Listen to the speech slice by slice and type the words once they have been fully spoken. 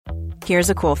Here's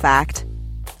a cool fact.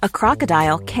 A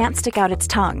crocodile can't stick out its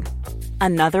tongue.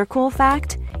 Another cool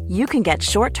fact, you can get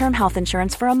short-term health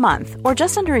insurance for a month or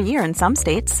just under a year in some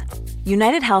states.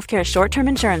 United Healthcare short-term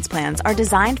insurance plans are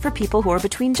designed for people who are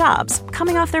between jobs,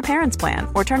 coming off their parents' plan,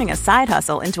 or turning a side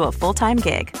hustle into a full-time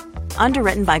gig.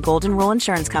 Underwritten by Golden Rule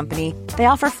Insurance Company, they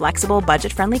offer flexible,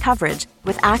 budget-friendly coverage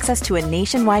with access to a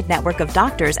nationwide network of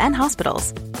doctors and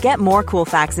hospitals. Get more cool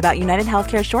facts about United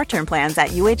Healthcare short-term plans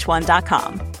at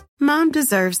uh1.com. Mom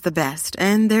deserves the best,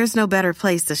 and there's no better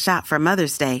place to shop for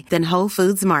Mother's Day than Whole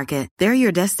Foods Market. They're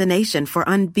your destination for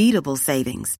unbeatable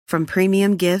savings, from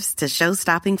premium gifts to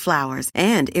show-stopping flowers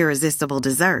and irresistible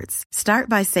desserts. Start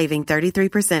by saving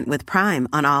 33% with Prime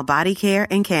on all body care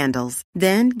and candles.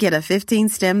 Then get a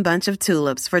 15-stem bunch of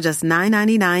tulips for just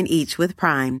 $9.99 each with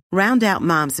Prime. Round out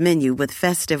Mom's menu with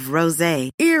festive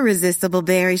rosé, irresistible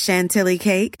berry chantilly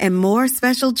cake, and more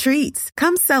special treats.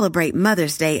 Come celebrate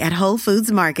Mother's Day at Whole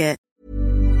Foods Market.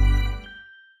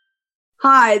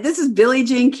 Hi, this is Billie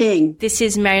Jean King. This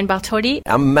is Marion Bartoli.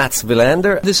 I'm Mats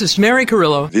Wilander. This is Mary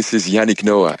Carrillo. This is Yannick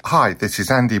Noah. Hi, this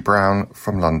is Andy Brown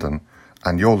from London,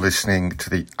 and you're listening to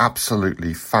the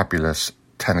absolutely fabulous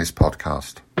Tennis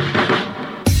Podcast.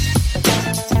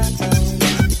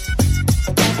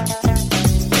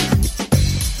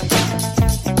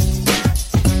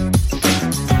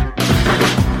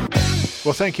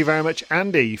 Well, thank you very much,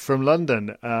 Andy from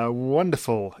London.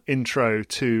 Wonderful intro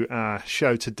to our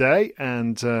show today.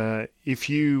 And if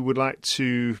you would like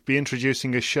to be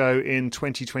introducing a show in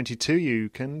 2022, you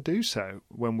can do so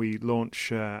when we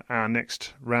launch our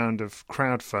next round of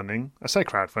crowdfunding. I say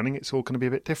crowdfunding, it's all going to be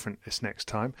a bit different this next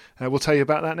time. We'll tell you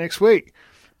about that next week.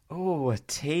 Oh, a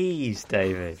tease,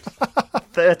 David.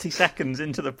 30 seconds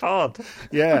into the pod.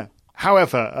 Yeah.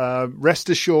 However, rest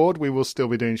assured, we will still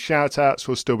be doing shout-outs,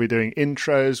 we'll still be doing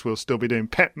intros, we'll still be doing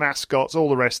pet mascots, all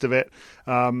the rest of it.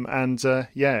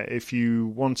 If you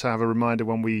want to have a reminder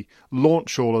when we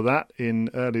launch all of that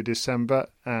in early December,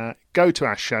 go to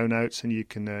our show notes and you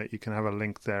can have a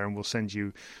link there, and we'll send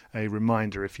you a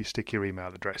reminder if you stick your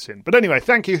email address in. But anyway,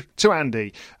 thank you to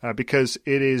Andy, because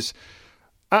it is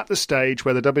at the stage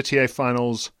where the WTA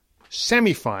Finals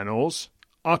semi-finals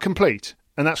are complete.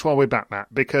 And that's why we're back,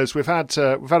 Matt, because we've had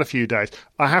a few days.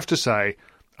 I have to say,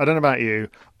 I don't know about you,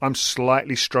 I'm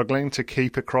slightly struggling to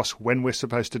keep across when we're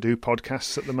supposed to do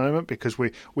podcasts at the moment, because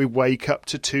we wake up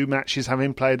to two matches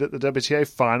having played at the WTA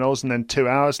Finals, and then 2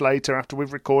 hours later, after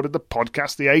we've recorded the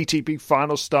podcast, the ATP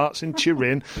Finals starts in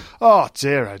Turin. Oh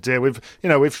dear,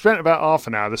 we've spent about half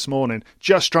an hour this morning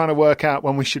just trying to work out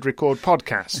when we should record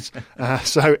podcasts.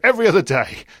 So every other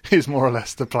day is more or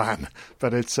less the plan,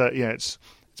 but it's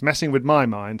messing with my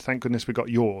mind. Thank goodness we got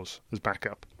yours as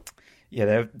backup.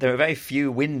 Yeah, there are very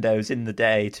few windows in the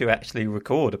day to actually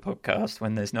record a podcast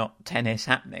when there's not tennis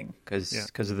happening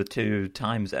because of the two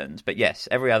time zones. But yes,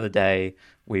 every other day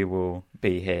we will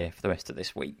be here for the rest of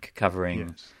this week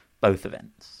covering both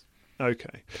events.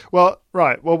 Okay. Well,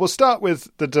 right. Well, we'll start with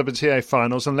the WTA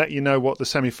Finals and let you know what the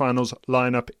semi-finals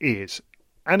lineup is.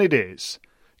 And it is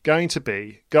going to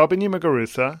be Garbiñe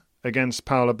Muguruza against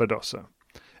Paula Badosa.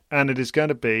 And it is going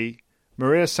to be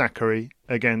Maria Sakkari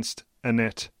against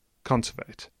Anett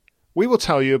Kontaveit. We will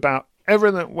tell you about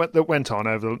everything that went on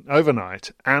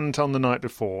overnight and on the night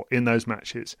before in those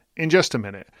matches in just a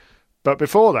minute. But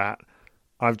before that,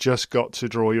 I've just got to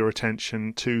draw your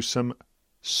attention to some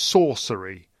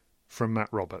sorcery from Matt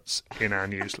Roberts in our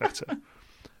newsletter.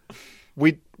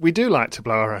 We do like to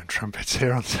blow our own trumpets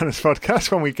here on Tennis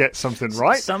Podcast when we get something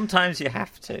right. Sometimes you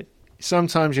have to.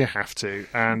 Sometimes you have to,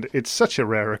 and it's such a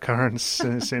rare occurrence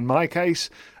in my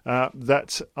case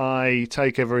that I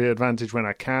take every advantage when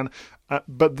I can.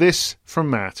 But this from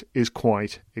Matt is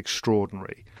quite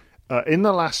extraordinary. In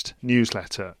the last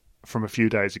newsletter from a few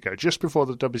days ago, just before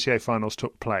the WTA Finals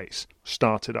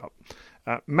started up,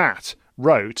 Matt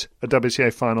wrote a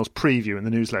WTA Finals preview in the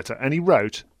newsletter, and he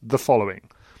wrote the following.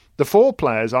 The four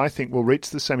players I think will reach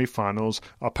the semi-finals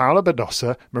are Paula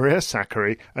Badosa, Maria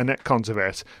Sakkari, Anett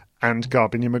Kontaveit, and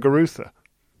Garbiñe Muguruza.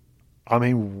 I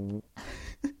mean,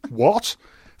 what?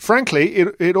 Frankly,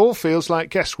 it all feels like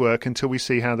guesswork until we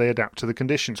see how they adapt to the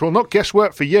conditions. Well, not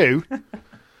guesswork for you,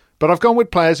 but I've gone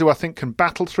with players who I think can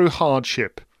battle through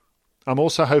hardship. I'm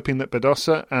also hoping that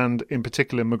Badosa, and in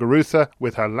particular Muguruza,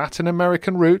 with her Latin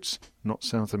American roots, not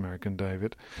South American,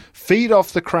 David, feed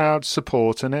off the crowd's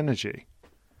support and energy.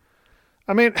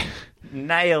 I mean...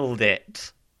 Nailed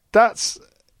it.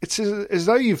 It's as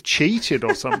though you've cheated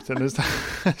or something, as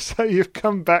though you've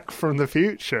come back from the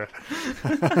future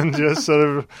and just sort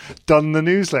of done the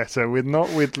newsletter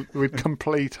with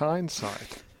complete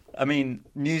hindsight. I mean,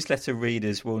 newsletter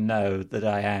readers will know that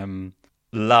I am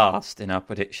last in our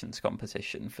predictions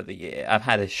competition for the year. I've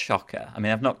had a shocker. I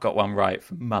mean, I've not got one right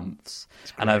for months,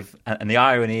 and the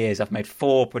irony is I've made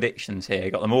 4 predictions here,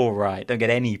 got them all right, don't get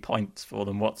any points for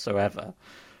them whatsoever.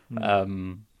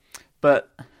 But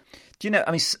do you know?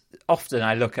 I mean, often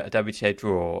I look at a WTA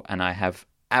draw and I have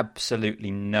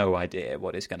absolutely no idea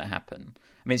what is going to happen.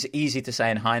 I mean, it's easy to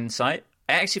say in hindsight.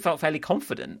 I actually felt fairly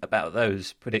confident about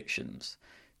those predictions,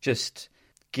 just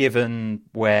given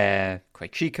where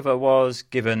Krejcikova was,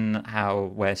 given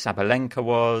where Sabalenka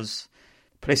was.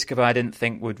 Pliskova I didn't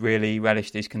think would really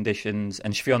relish these conditions,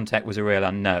 and Swiatek was a real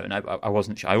unknown. I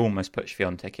wasn't sure. I almost put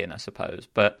Swiatek in, I suppose.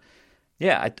 But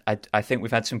yeah, I think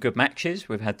we've had some good matches.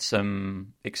 We've had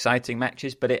some exciting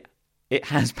matches, but it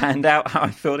has panned out how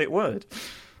I thought it would.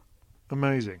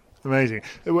 Amazing.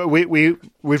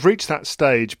 We've reached that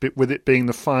stage, but with it being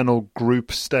the final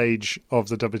group stage of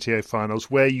the WTA finals,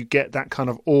 where you get that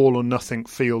kind of all or nothing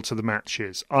feel to the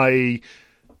matches. I.e.,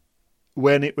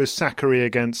 when it was Sakkari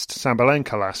against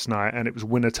Sabalenka last night, and it was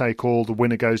winner take all, the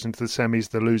winner goes into the semis,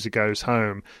 the loser goes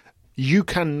home. You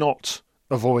cannot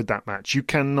avoid that match. You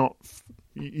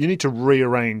need to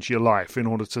rearrange your life in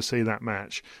order to see that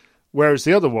match. Whereas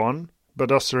the other one,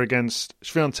 Badosa against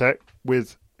Swiatek,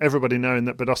 with everybody knowing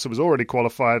that Badosa was already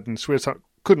qualified and Swiatek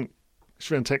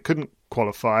couldn't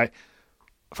qualify.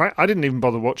 I didn't even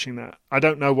bother watching that. I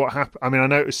don't know what happened. I mean, I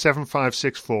know it was 7-5,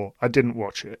 6-4. I didn't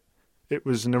watch it. It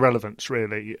was an irrelevance,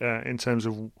 really, in terms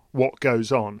of what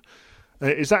goes on.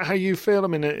 Is that how you feel? I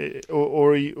mean,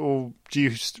 or do you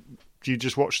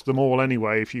just watch them all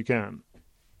anyway if you can?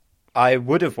 I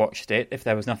would have watched it if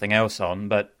there was nothing else on,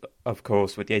 but of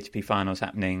course, with the ATP finals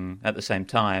happening at the same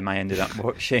time, I ended up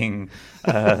watching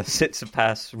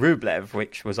Tsitsipas Rublev,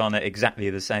 which was on at exactly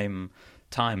the same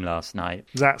time last night.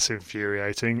 That's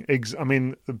infuriating. I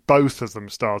mean, both of them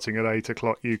starting at 8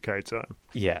 o'clock UK time.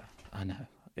 Yeah, I know.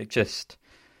 It just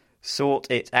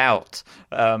sort it out.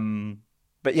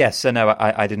 But yes, so no,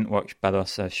 I didn't watch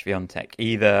Badosa Swiatek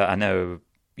either. I know.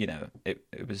 You know,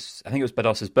 it was. I think it was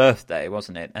Badosa's birthday,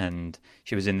 wasn't it? And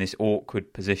she was in this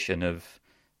awkward position of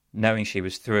knowing she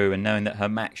was through and knowing that her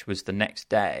match was the next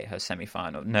day, her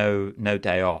semi-final. No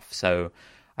day off. So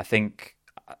I think,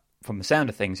 from the sound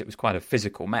of things, it was quite a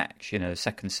physical match. You know, the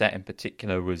second set in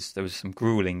particular there was some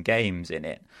grueling games in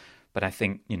it. But I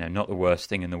think, you know, not the worst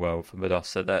thing in the world for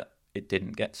Badosa that it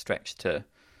didn't get stretched to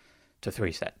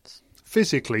 3 sets.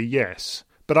 Physically, yes.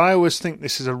 But I always think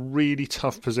this is a really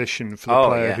tough position for the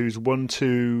player who's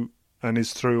 1-2 and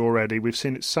is through already. We've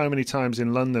seen it so many times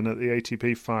in London at the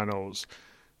ATP finals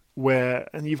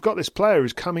and you've got this player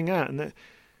who's coming out and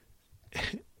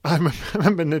I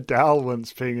remember Nadal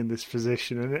once being in this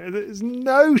position and there's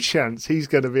no chance he's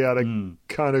going to be able to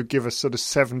kind of give a sort of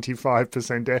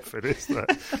 75% effort, is there?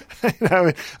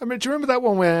 I mean, do you remember that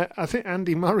one where I think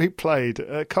Andy Murray played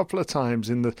a couple of times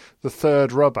in the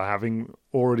third rubber, having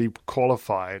already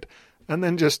qualified, and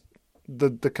then just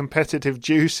the competitive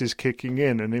juice is kicking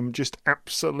in and him just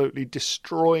absolutely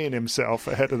destroying himself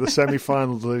ahead of the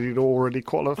semi-final that he'd already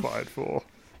qualified for?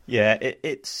 Yeah,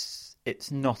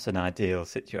 it's not an ideal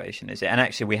situation, is it? And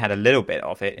actually, we had a little bit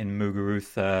of it in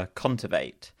Muguruza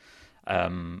Kontaveit.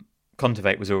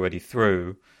 Kontaveit was already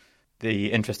through.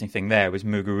 The interesting thing there was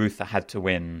Muguruza had to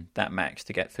win that match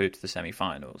to get through to the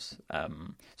semi-finals.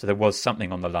 So there was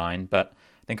something on the line, but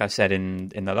I think I said in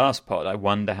the last pod, I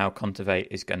wonder how Kontaveit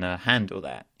is going to handle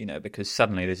that, you know, because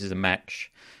suddenly this is a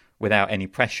match without any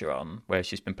pressure on, where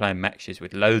she's been playing matches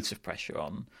with loads of pressure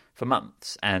on for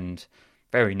months, and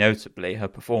very notably, her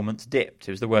performance dipped.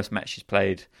 It was the worst match she's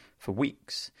played for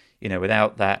weeks. You know,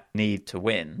 without that need to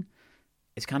win,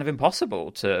 it's kind of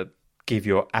impossible to give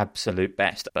your absolute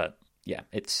best. But yeah,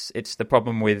 it's the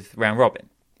problem with round robin,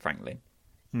 frankly.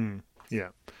 Yeah.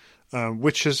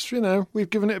 Which is, you know, we've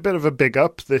given it a bit of a big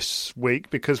up this week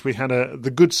because we had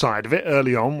the good side of it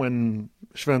early on when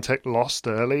Swiatek lost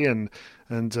early and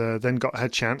then got her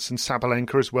chance, and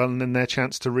Sabalenka as well, and then their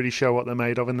chance to really show what they're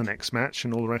made of in the next match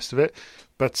and all the rest of it.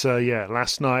 But yeah,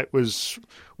 last night was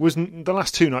the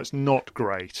last 2 nights not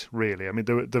great, really. I mean,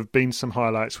 there have been some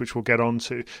highlights which we'll get on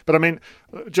to. But I mean,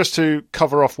 just to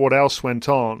cover off what else went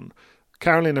on,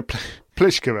 Karolina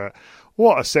Pliskova,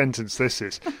 what a sentence this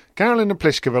is. Karolina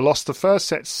Pliskova lost the first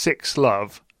set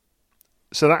 6-love,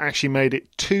 so that actually made it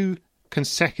 2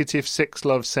 consecutive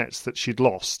 6-love sets that she'd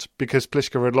lost, because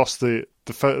Pliskova had lost the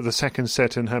second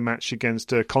set in her match against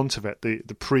Kontaveit,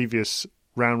 the previous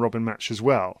round-robin match as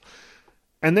well.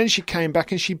 And then she came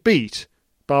back and she beat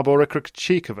Barbora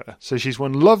Krejcikova, so she's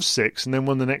won love 6 and then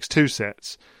won the next 2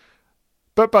 sets.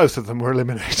 But both of them were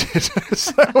eliminated.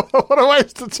 So what a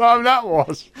waste of time that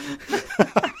was.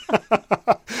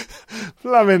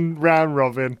 Flaming round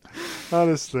robin,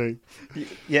 honestly.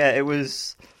 Yeah, it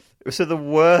was sort of the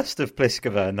worst of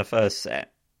Pliskova in the first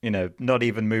set. Not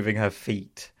even moving her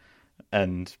feet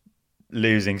and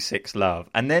losing 6-love.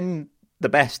 And then the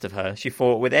best of her, she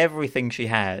fought with everything she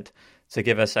had to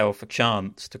give herself a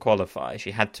chance to qualify.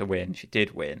 She had to win. She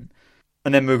did win.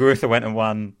 And then Muguruza went and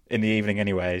won in the evening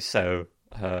anyway, so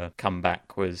her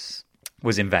comeback was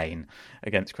in vain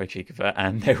against Krejcikova,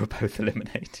 and they were both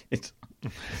eliminated.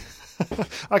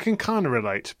 I can kind of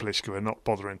relate to Pliskova not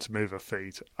bothering to move her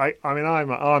feet. I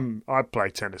play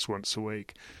tennis once a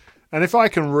week, and if I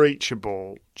can reach a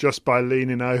ball just by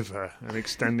leaning over and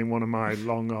extending one of my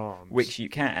long arms, which you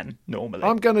can normally,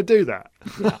 I'm going to do that.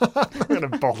 I'm not going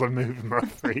to bother moving my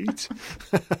feet.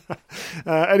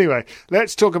 Anyway,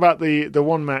 let's talk about the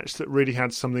one match that really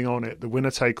had something on it, the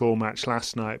winner-take-all match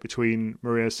last night between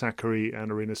Maria Sakkari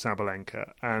and Aryna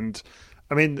Sabalenka. And,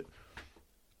 I mean,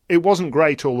 it wasn't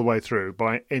great all the way through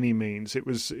by any means. It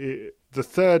was the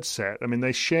third set. I mean,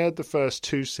 they shared the first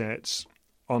 2 sets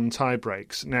on tie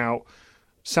breaks. Now,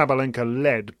 Sabalenka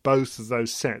led both of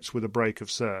those sets with a break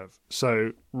of serve.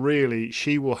 So, really,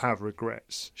 she will have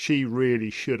regrets. She really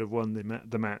should have won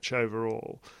the match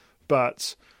overall.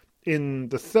 But in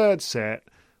the third set,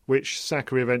 which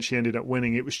Sakkari eventually ended up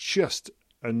winning, it was just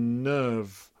a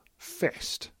nerve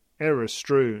fest,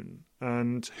 error-strewn,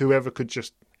 and whoever could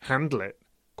just handle it,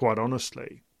 quite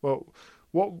honestly. Well,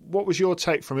 what was your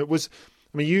take from it?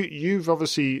 You've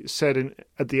obviously said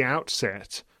at the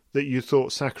outset that you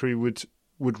thought Sakkari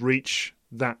would reach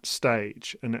that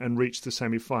stage and reach the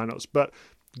semi-finals. But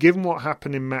given what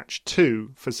happened in match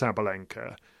 2 for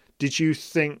Sabalenka, did you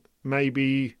think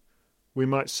maybe we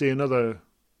might see another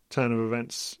turn of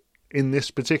events in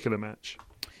this particular match?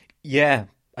 Yeah,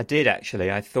 I did actually.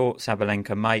 I thought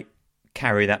Sabalenka might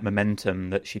carry that momentum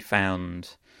that she'd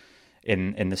found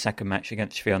in the second match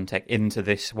against Swiatek into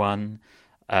this one.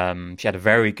 She had a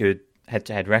very good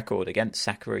head-to-head record against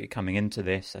Sakkari coming into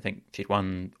this. I think she'd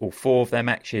won all 4 of their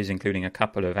matches, including a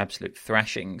couple of absolute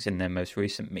thrashings in their most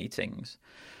recent meetings.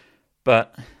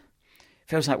 But it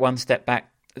feels like one step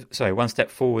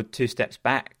forward, 2 steps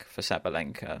back for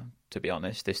Sabalenka, to be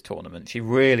honest, this tournament. She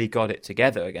really got it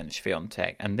together against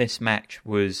Swiatek, and this match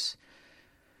was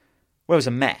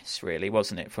a mess, really,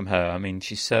 wasn't it, from her? I mean,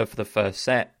 she served for the first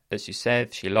set, as you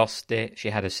said, she lost it, she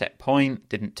had a set point,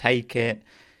 didn't take it.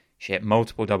 She hit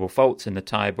multiple double faults in the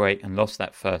tie-break and lost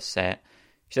that first set.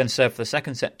 She then served for the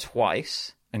second set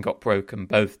twice and got broken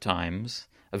both times.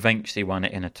 Eventually won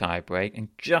it in a tie-break. And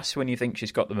just when you think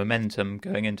she's got the momentum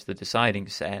going into the deciding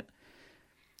set,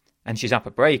 and she's up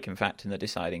a break, in fact, in the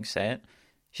deciding set,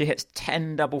 she hits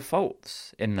 10 double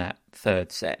faults in that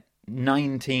third set.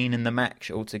 19 in the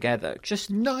match altogether. Just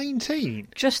 19?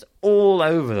 Just all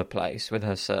over the place with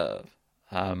her serve.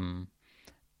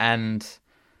 And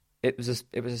it was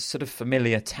a sort of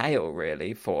familiar tale,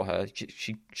 really, for her.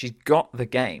 She's got the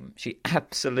game. She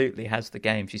absolutely has the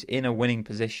game. She's in a winning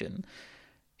position.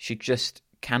 She just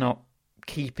cannot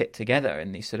keep it together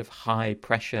in these sort of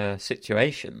high-pressure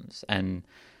situations. And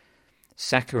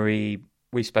Sakkari,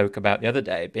 we spoke about the other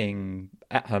day, being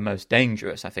at her most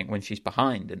dangerous, I think, when she's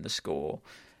behind in the score.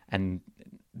 And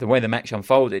the way the match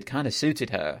unfolded kind of suited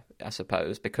her, I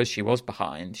suppose, because she was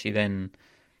behind. She then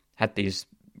had these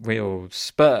real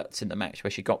spurts in the match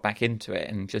where she got back into it,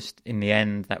 and just in the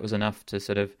end that was enough to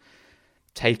sort of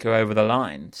take her over the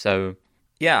line. So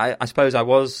yeah, I suppose I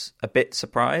was a bit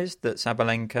surprised that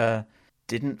Sabalenka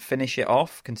didn't finish it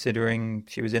off, considering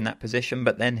she was in that position,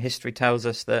 but then history tells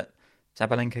us that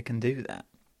Sabalenka can do that.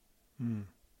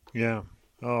 Yeah.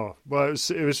 Oh, well,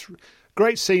 it was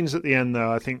great scenes at the end,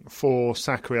 though, I think, for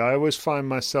Sakkari. I always find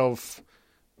myself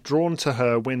drawn to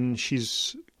her when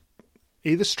she's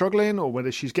either struggling or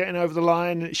whether she's getting over the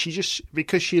line. She just,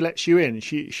 because she lets you in,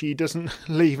 she doesn't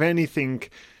leave anything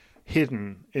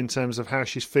hidden in terms of how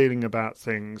she's feeling about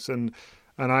things. And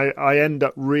I end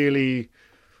up really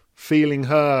feeling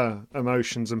her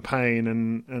emotions and pain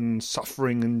and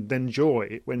suffering and then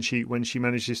joy when she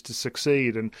manages to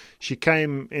succeed. And she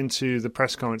came into the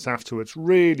press comments afterwards,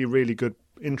 really, really good,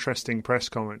 interesting press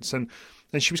comments. And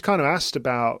she was kind of asked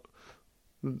about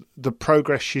the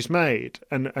progress she's made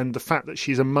and the fact that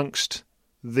she's amongst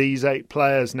these 8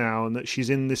 players now and that she's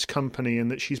in this company and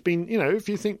that she's been, if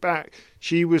you think back,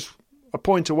 she was a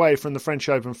point away from the French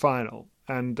Open final.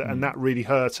 And that really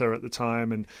hurt her at the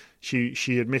time, and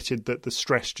she admitted that the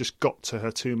stress just got to her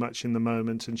too much in the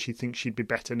moment, and she thinks she'd be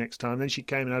better next time. Then she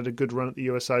came and had a good run at the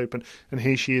US Open, and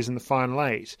here she is in the final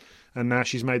 8, and now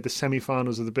she's made the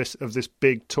semi-finals of this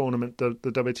big tournament, the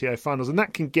WTA finals, and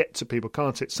that can get to people,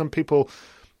 can't it? Some people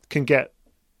can get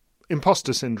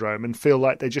imposter syndrome and feel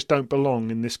like they just don't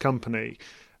belong in this company.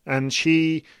 And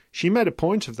she made a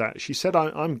point of that. She said,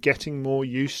 I'm getting more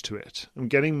used to it. I'm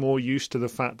getting more used to the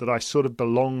fact that I sort of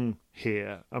belong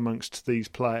here amongst these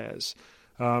players.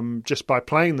 Just by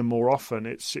playing them more often,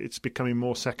 it's becoming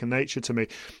more second nature to me.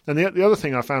 And the other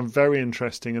thing I found very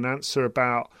interesting, an answer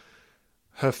about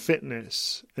her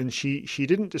fitness, and she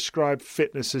didn't describe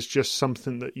fitness as just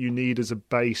something that you need as a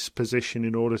base position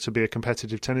in order to be a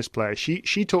competitive tennis player.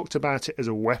 She talked about it as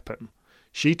a weapon.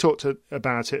 She talked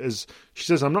about it as, she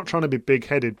says, I'm not trying to be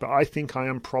big-headed, but I think I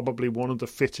am probably one of the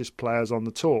fittest players on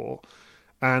the tour.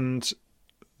 And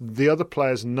the other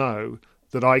players know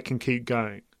that I can keep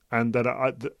going, and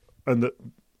that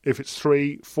if it's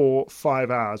 3, 4,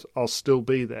 5 hours, I'll still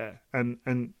be there.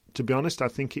 And to be honest, I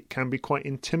think it can be quite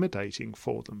intimidating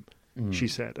for them, she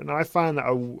said. And I found that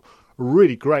a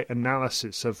really great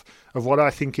analysis of what I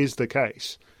think is the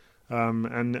case.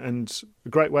 And a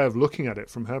great way of looking at it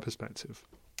from her perspective.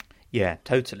 Yeah,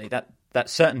 totally.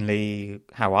 That's certainly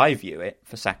how I view it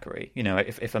for Sakkari. You know,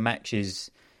 if a match is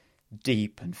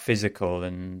deep and physical,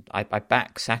 and I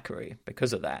back Sakkari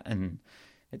because of that, and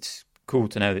it's cool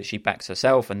to know that she backs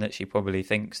herself and that she probably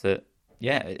thinks that,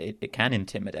 yeah, it can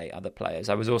intimidate other players.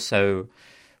 I was also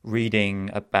reading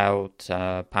about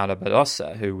Paula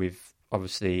Badosa, who we've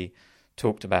obviously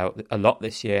talked about a lot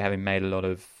this year, having made a lot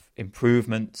of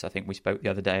improvements. I think we spoke the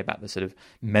other day about the sort of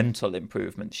mental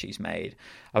improvements she's made.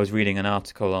 I was reading an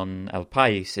article on El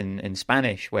País in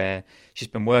Spanish where she's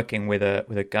been working with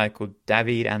a guy called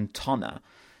David Antona,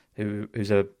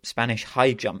 who's a Spanish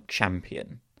high jump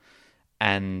champion,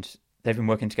 and they've been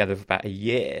working together for about a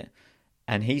year.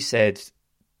 And he said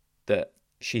that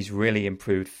she's really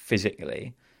improved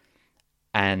physically,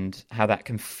 and how that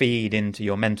can feed into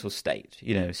your mental state.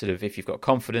 You know, sort of if you've got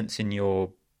confidence in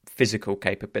your physical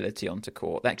capability onto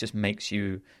court, that just makes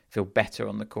you feel better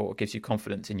on the court, gives you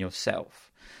confidence in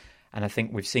yourself. And I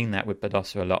think we've seen that with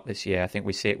Badosa a lot this year. I think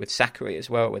we see it with Sakkari as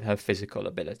well, with her physical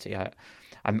ability.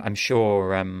 I'm sure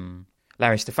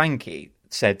Larry Stefanki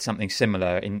said something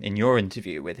similar in your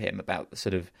interview with him about the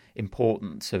sort of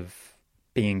importance of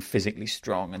being physically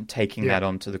strong and taking that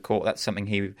onto the court. That's something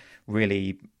he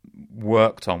really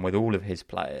worked on with all of his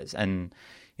players. And,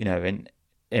 you know, in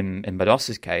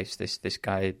Badosa's case, this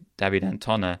guy, David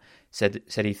Antona, said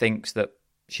he thinks that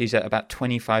she's at about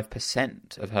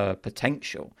 25% of her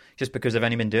potential just because they've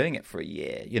only been doing it for a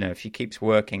year. You know, if she keeps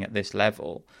working at this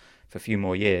level for a few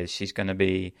more years, she's going to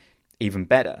be even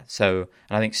better. So,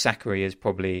 and I think Sakkari is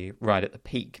probably right at the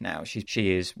peak now.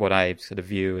 She is what I sort of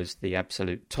view as the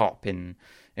absolute top in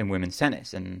women's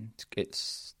tennis. And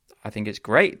I think it's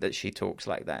great that she talks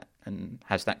like that and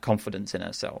has that confidence in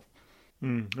herself.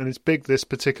 And it's big, this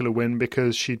particular win,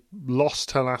 because she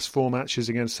lost her last 4 matches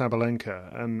against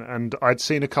Sabalenka, and I'd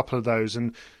seen a couple of those,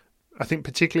 and I think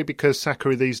particularly because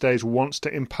Sakkari these days wants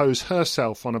to impose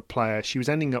herself on a player, she was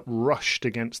ending up rushed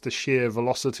against the sheer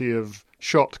velocity of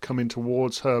shot coming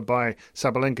towards her by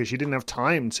Sabalenka. She didn't have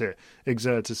time to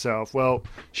exert herself. Well,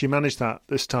 she managed that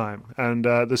this time. And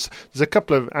there's a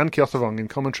couple of, Anne Kjotevong in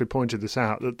commentary pointed this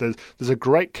out, that there's a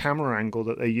great camera angle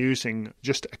that they're using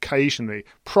just occasionally,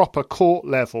 proper court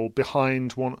level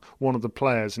behind one of the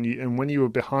players. And when you were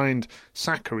behind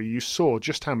Sakkari, you saw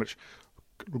just how much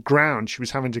ground she was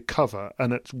having to cover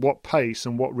and at what pace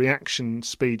and what reaction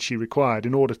speed she required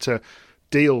in order to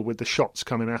deal with the shots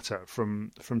coming at her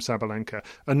from Sabalenka.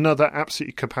 Another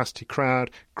absolutely capacity crowd,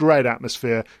 great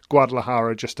atmosphere.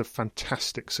 Guadalajara, just a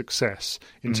fantastic success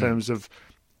in terms of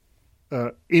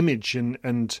image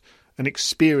and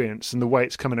experience and the way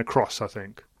it's coming across, I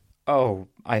think. Oh,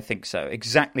 I think so.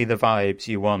 Exactly the vibes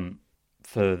you want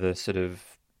for the sort of,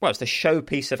 well, it's the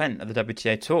showpiece event of the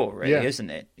WTA Tour, really,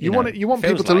 isn't it? You want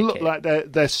people to look like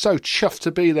they're so chuffed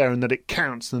to be there and that it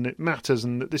counts and it matters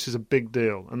and that this is a big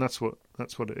deal, and that's what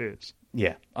it is.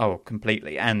 Yeah, oh,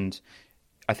 completely. And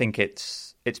I think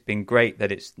it's been great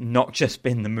that it's not just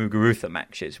been the Muguruza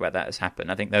matches where that has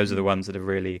happened. I think those are the ones that have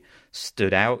really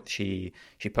stood out. She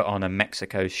put on a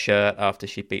Mexico shirt after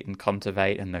she'd beaten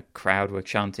Kontaveit, and the crowd were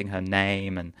chanting her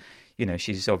name, and you know,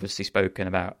 she's obviously spoken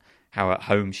about how at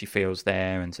home she feels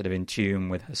there and sort of in tune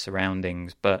with her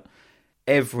surroundings. But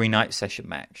every night session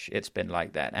match, it's been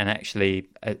like that. And actually,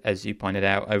 as you pointed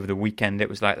out, over the weekend, it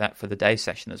was like that for the day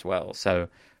session as well. So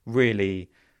really,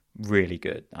 really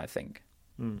good, I think.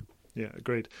 Yeah,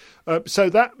 agreed. So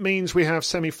that means we have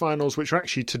semi-finals, which are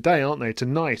actually today, aren't they?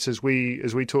 Tonight, as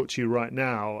we talk to you right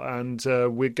now. And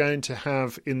we're going to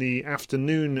have, in the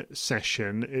afternoon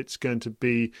session, it's going to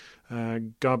be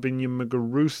Garbiñe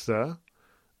Muguruza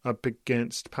up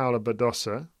against Paula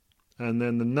Badosa, And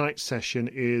then the night session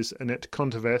is Anett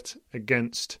Kontaveit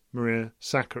against Maria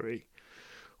Sakkari.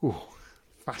 Ooh,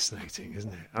 fascinating,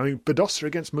 isn't it? I mean, Badosa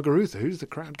against Muguruza. Who's the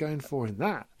crowd going for in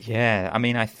that? Yeah, I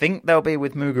mean, I think they'll be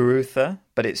with Muguruza,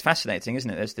 but it's fascinating,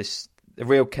 isn't it? There's this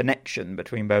real connection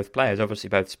between both players, obviously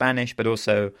both Spanish, but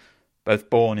also both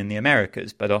born in the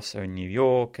Americas. Badosa in New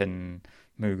York and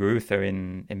Muguruza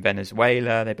in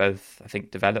Venezuela. They both, I think,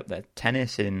 developed their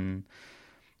tennis in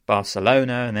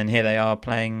Barcelona, and then here they are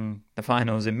playing the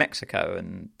finals in Mexico.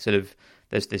 And sort of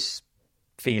there's this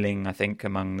feeling, I think,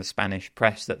 among the Spanish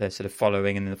press that they're sort of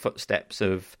following in the footsteps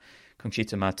of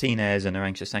Conchita Martinez and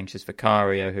Arantxa Sánchez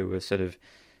Vicario, who were sort of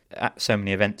at so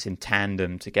many events in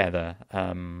tandem together.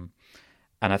 And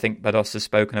I think Badosa's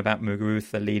spoken about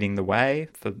Muguruza leading the way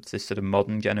for this sort of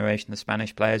modern generation of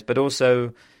Spanish players, but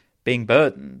also being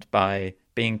burdened by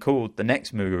being called the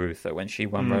next Muguruza when she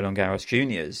won Roland Garros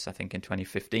Juniors, I think in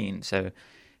 2015. So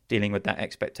dealing with that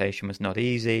expectation was not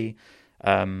easy.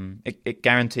 It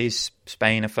guarantees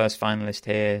Spain a first finalist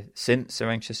here since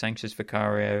Arantxa Sánchez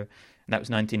Vicario, and that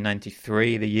was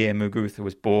 1993, the year Muguruza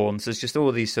was born. So there's just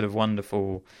all these sort of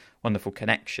wonderful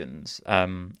connections.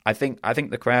 I think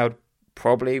the crowd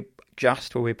probably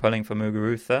just will be pulling for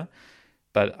Muguruza,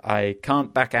 but I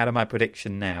can't back out of my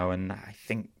prediction now, and I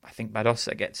think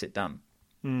Badosa gets it done.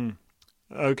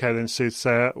 Okay, then,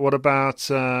 Soothsayer. What about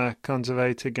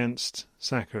Kontaveit against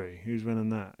Sakkari? Who's winning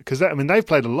that? Because they've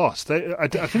played a lot. I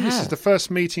think this is the first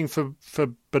meeting for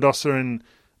Badosa and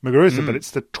Muguruza, but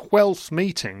it's the 12th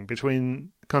meeting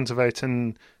between Kontaveit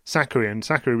and Sakkari. And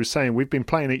Sakkari was saying we've been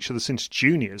playing each other since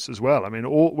juniors as well. I mean,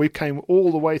 we came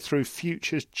all the way through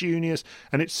futures, juniors,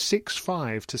 and it's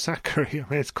 6-5 to Sakkari. I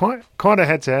mean, it's quite a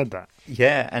head-to-head, that.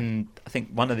 Yeah, and I think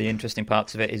one of the interesting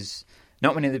parts of it is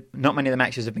not many of the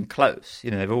matches have been close. You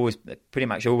know, they've pretty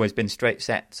much always been straight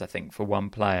sets, I think, for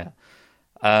one player.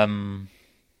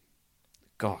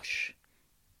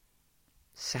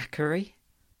 Sakkari?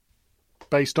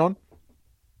 Based on?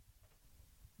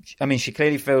 I mean, she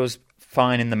clearly feels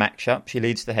fine in the matchup. She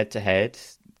leads the head-to-head.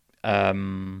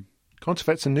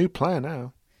 Kontaveit's a new player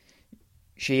now.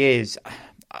 She is.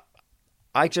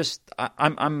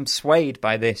 I'm swayed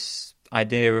by this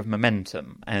idea of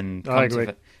momentum, and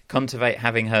Kontaveit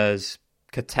having hers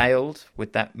curtailed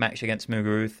with that match against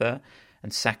Muguruza,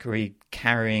 and Sakkari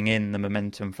carrying in the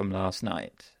momentum from last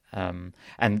night. And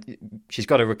she's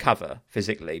got to recover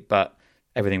physically, but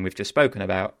everything we've just spoken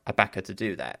about, I back her to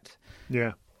do that.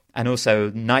 Yeah. And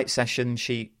also, night session,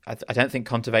 I don't think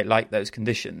Kontaveit liked those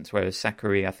conditions, whereas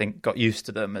Sakkari, I think, got used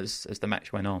to them as the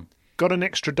match went on. Got an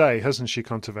extra day, hasn't she,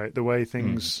 Kontaveit, the way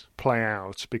things play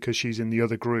out, because she's in the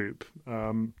other group.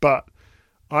 But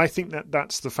I think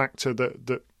that's the factor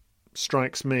that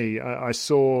strikes me. I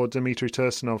saw Dmitry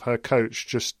Tursunov, her coach,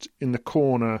 just in the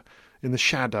corner, in the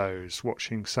shadows,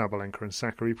 watching Sabalenka and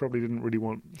Sakkari. He probably didn't really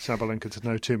want Sabalenka to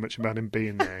know too much about him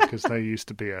being there, because they used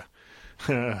to be a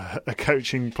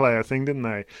coaching player thing, didn't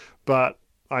they? But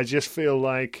I just feel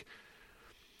like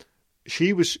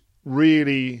she was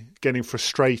really getting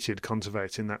frustrated,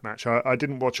 Kontaveit, in that match. I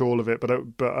didn't watch all of it, but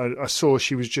I saw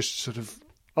she was just sort of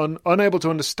unable to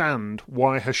understand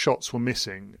why her shots were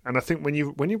missing. And I think when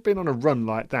you've been on a run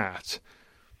like that,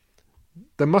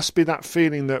 there must be that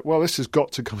feeling that, well, this has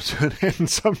got to come to an end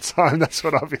sometime. That's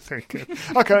what I'll be thinking.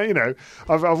 Okay,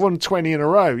 I've won 20 in a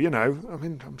row. I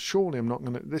mean, surely I'm not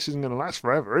going to. This isn't going to last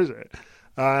forever, is it?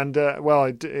 And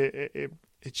it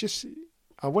just.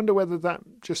 I wonder whether that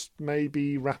just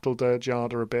maybe rattled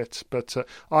Jada a bit. But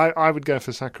I would go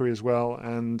for Sakkari as well,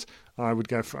 and I would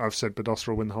go for. I've said Badosa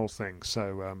will win the whole thing.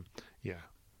 So yeah,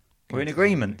 we're in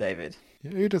agreement, David.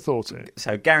 Yeah, who'd have thought it?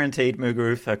 So guaranteed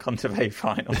Muguruza Kontaveit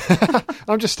final.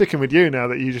 I'm just sticking with you now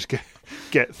that you just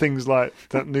get things like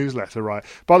that newsletter right.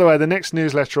 By the way, the next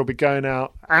newsletter will be going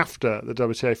out after the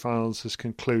WTA finals has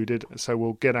concluded, so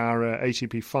we'll get our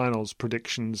ATP finals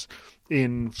predictions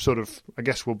in sort of, I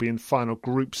guess we'll be in final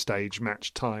group stage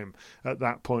match time at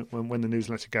that point when the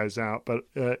newsletter goes out. But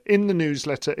in the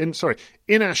newsletter,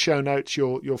 in our show notes,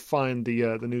 you'll find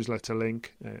the newsletter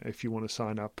link if you want to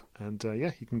sign up, and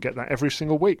you can get that every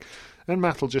single week. And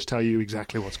Matt will just tell you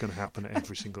exactly what's going to happen at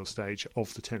every single stage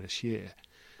of the tennis year.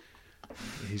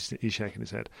 He's shaking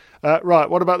his head. Right,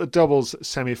 what about the doubles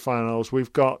semi-finals?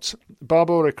 We've got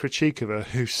Barbora Krejcikova,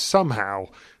 who somehow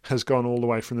has gone all the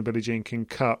way from the Billie Jean King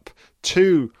Cup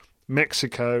to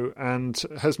Mexico and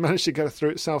has managed to get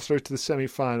itself through to the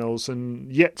semi-finals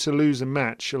and yet to lose a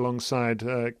match alongside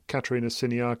Katerina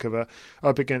Siniakova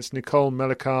up against Nicole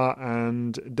Melichar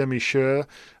and Demi Scher.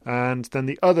 And then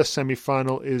the other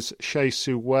semi-final is Shea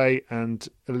Su Wei and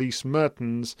Elise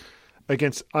Mertens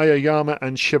against Aoyama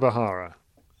and Shibahara.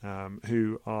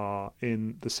 who are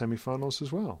in the semi-finals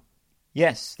as well.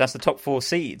 Yes, that's the top 4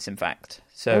 seeds, in fact.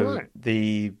 So right.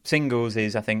 The singles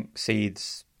is, I think,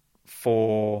 seeds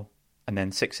 4 and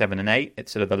then 6, 7 and 8.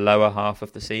 It's sort of the lower half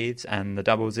of the seeds, and the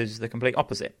doubles is the complete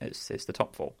opposite. It's the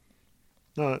top 4.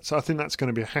 No, so I think that's going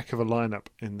to be a heck of a lineup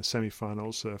in the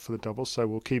semi-finals for the doubles. So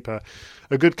we'll keep a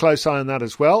good close eye on that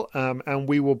as well. And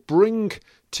we will bring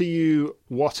to you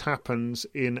what happens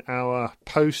in our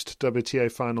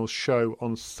post-WTA finals show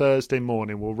on Thursday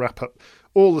morning. We'll wrap up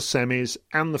all the semis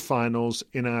and the finals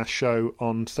in our show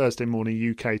on Thursday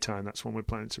morning UK time. That's when we're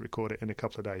planning to record it in a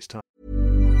couple of days' time.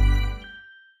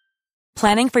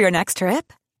 Planning for your next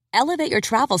trip? Elevate your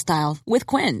travel style with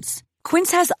Quince.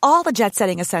 Quince has all the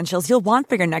jet-setting essentials you'll want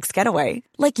for your next getaway,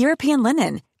 like European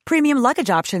linen, premium luggage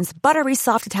options, buttery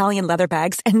soft Italian leather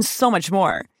bags, and so much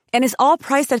more. And is all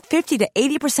priced at 50 to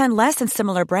 80% less than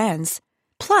similar brands.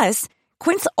 Plus,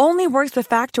 Quince only works with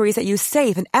factories that use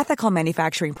safe and ethical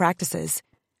manufacturing practices.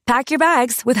 Pack your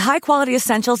bags with high-quality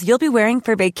essentials you'll be wearing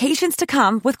for vacations to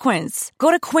come with Quince.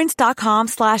 Go to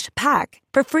quince.com/pack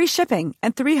for free shipping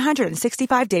and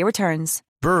 365-day returns.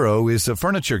 Burrow is a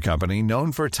furniture company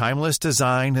known for timeless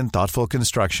design and thoughtful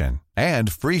construction,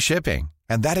 and free shipping,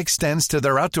 and that extends to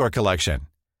their outdoor collection.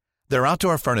 Their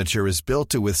outdoor furniture is built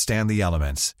to withstand the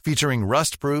elements, featuring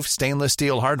rust-proof stainless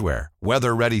steel hardware,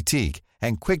 weather-ready teak,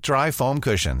 and quick-dry foam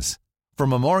cushions. For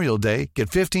Memorial Day,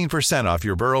 get 15% off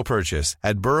your Burrow purchase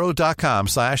at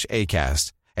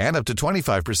burrow.com/ACAST, and up to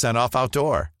 25% off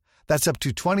outdoor. That's up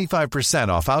to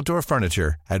 25% off outdoor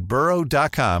furniture at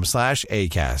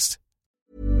burrow.com/ACAST.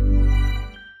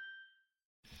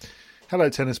 Hello,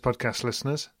 Tennis Podcast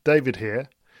listeners. David here.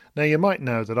 Now, you might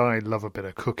know that I love a bit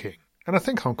of cooking, and I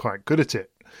think I'm quite good at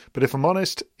it. But if I'm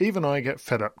honest, even I get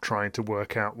fed up trying to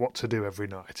work out what to do every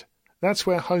night. That's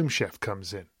where Home Chef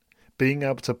comes in. Being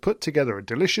able to put together a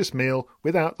delicious meal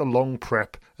without the long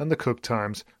prep and the cook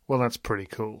times, well, that's pretty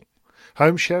cool.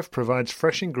 Home Chef provides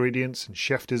fresh ingredients and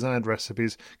chef-designed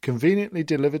recipes conveniently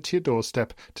delivered to your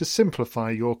doorstep to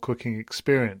simplify your cooking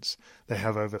experience. They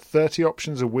have over 30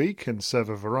 options a week and serve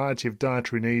a variety of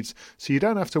dietary needs, so you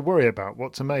don't have to worry about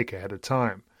what to make ahead of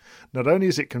time. Not only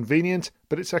is it convenient,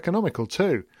 but it's economical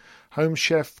too. Home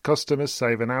Chef customers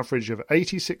save an average of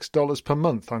 $86 per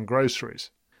month on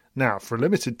groceries. Now, for a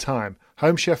limited time,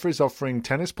 Home Chef is offering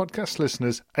Tennis Podcast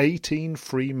listeners 18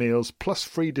 free meals plus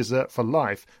free dessert for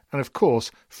life and, of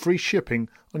course, free shipping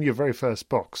on your very first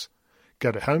box.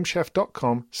 Go to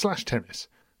homechef.com/tennis.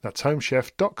 That's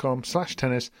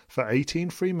homechef.com/tennis for 18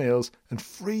 free meals and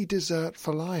free dessert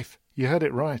for life. You heard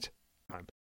it right.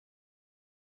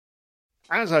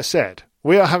 As I said,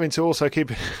 we are having to also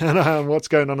keep an eye on what's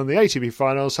going on in the ATP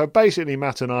finals. So basically,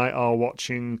 Matt and I are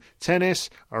watching tennis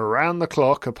around the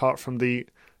clock, apart from the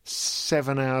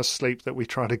 7 hours sleep that we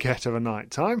try to get of a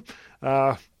night time.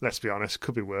 Let's be honest,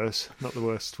 could be worse. Not the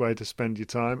worst way to spend your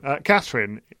time.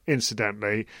 Catherine,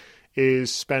 incidentally,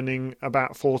 is spending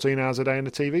about 14 hours a day in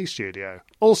a TV studio.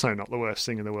 Also not the worst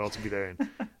thing in the world to be doing.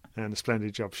 And a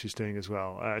splendid job she's doing as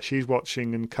well. She's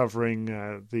watching and covering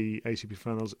the ATP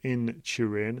finals in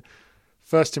Turin.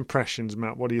 First impressions,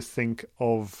 Matt, what do you think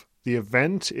of the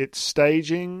event, its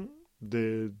staging,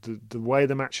 the way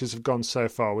the matches have gone so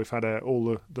far? We've had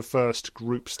all the first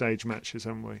group stage matches,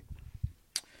 haven't we?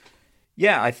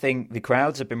 Yeah, I think the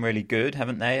crowds have been really good,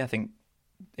 haven't they? I think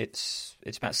it's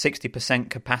about 60%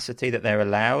 capacity that they're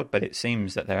allowed, but it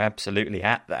seems that they're absolutely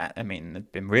at that. I mean,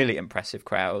 they've been really impressive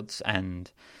crowds,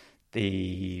 and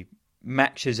the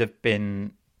matches have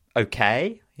been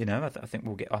okay. You know, I think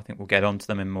we'll get onto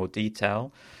them in more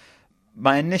detail.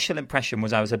 My initial impression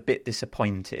was I was a bit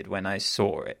disappointed when I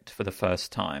saw it for the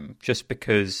first time, just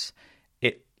because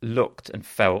it looked and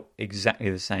felt exactly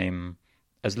the same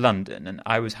as London, and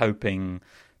I was hoping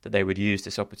that they would use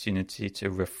this opportunity to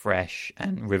refresh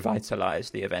and revitalize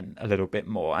the event a little bit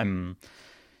more.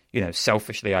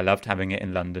 Selfishly, I loved having it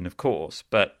in London, of course,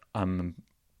 but I'm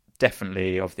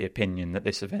definitely of the opinion that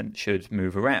this event should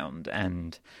move around,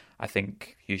 and I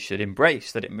think you should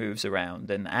embrace that it moves around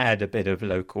and add a bit of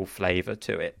local flavour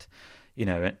to it. You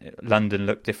know, London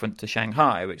looked different to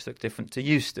Shanghai, which looked different to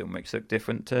Houston, which looked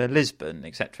different to Lisbon,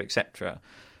 etc., etc.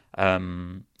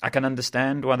 I can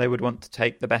understand why they would want to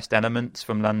take the best elements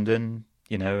from London,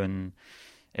 you know, and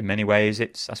in many ways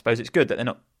I suppose it's good that they're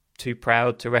not too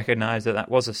proud to recognise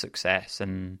that was a success,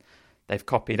 and they've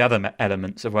copied other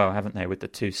elements as well, haven't they, with the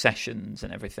 2 sessions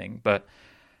and everything. But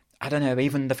I don't know,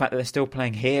 even the fact that they're still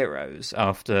playing heroes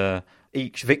after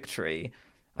each victory,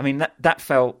 I mean, that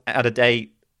felt out of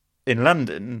date in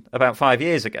London about 5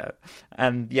 years ago,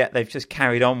 and yet they've just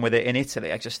carried on with it in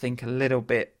Italy. I just think a little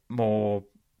bit more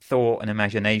thought and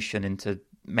imagination into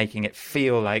making it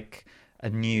feel like a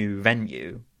new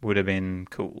venue would have been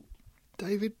cool.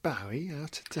 David Bowie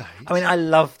out of date. I mean, I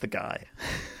love the guy.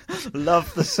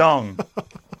 Love the song.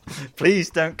 Please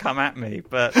don't come at me,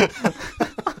 but...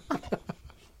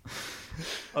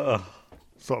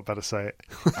 Thought I'd better say it.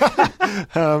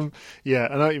 Yeah,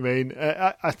 I know what you mean.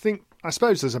 I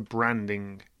suppose there's a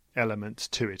branding element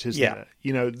to it, isn't there?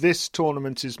 You know, this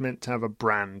tournament is meant to have a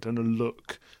brand and a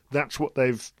look. That's what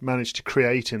they've managed to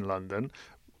create in London.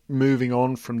 Moving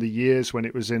on from the years when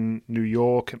it was in New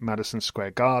York at Madison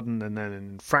Square Garden, and then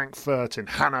in Frankfurt, in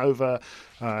Hanover,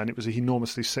 and it was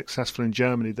enormously successful in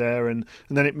Germany there, and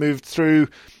then it moved through.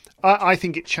 I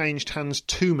think it changed hands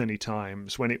too many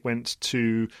times when it went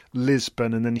to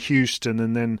Lisbon and then Houston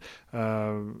and then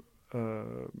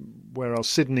where else?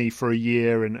 Sydney for a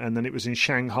year, and then it was in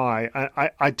Shanghai.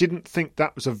 I didn't think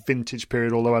that was a vintage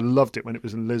period, although I loved it when it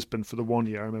was in Lisbon for the 1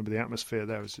 year. I remember the atmosphere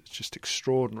there was just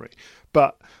extraordinary.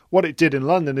 But what it did in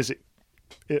London is it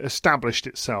established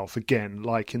itself again,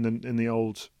 like in the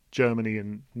old Germany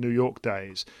and New York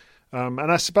days. And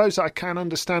I suppose I can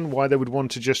understand why they would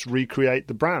want to just recreate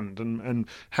the brand and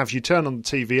have you turn on the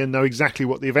TV and know exactly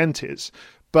what the event is.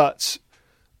 But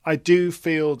I do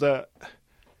feel that,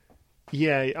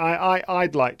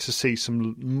 I'd like to see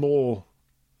some more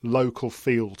local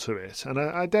feel to it. And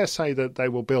I dare say that they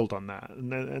will build on that.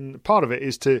 And part of it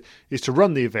is to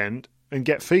run the event and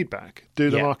get feedback, do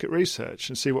the market research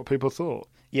and see what people thought.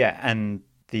 Yeah, and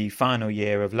the final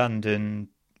year of London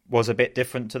was a bit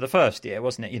different to the first year,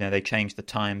 wasn't it? You know, they changed the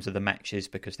times of the matches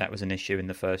because that was an issue in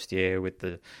the first year with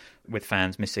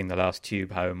fans missing the last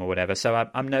tube home or whatever. So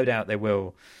I'm no doubt they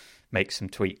will make some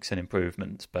tweaks and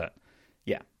improvements. But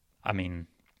yeah, I mean,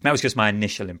 that was just my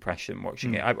initial impression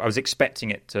watching it. I was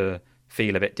expecting it to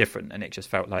feel a bit different, and it just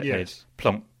felt like they'd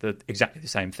plonked exactly the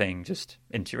same thing just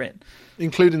into your in.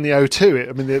 Including the O2.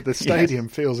 I mean, the stadium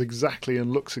feels exactly and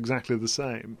looks exactly the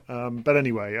same. But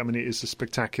anyway, I mean, it is a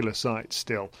spectacular sight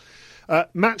still.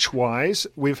 Match-wise,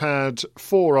 we've had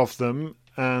 4 of them,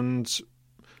 and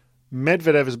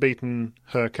Medvedev has beaten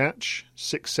Hurkacz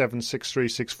 6-7, 6-3,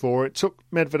 6-4. It took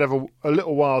Medvedev a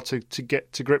little while to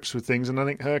get to grips with things, and I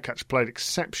think Hurkacz played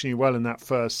exceptionally well in that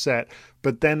first set.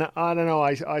 But then, I don't know,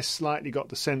 I slightly got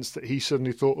the sense that he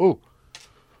suddenly thought, oh,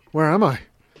 where am I?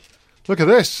 Look at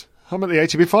this. I'm at the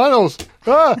ATP finals.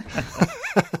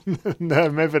 No,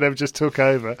 Medvedev just took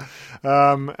over.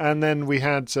 And then we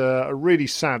had a really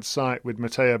sad sight with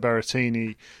Matteo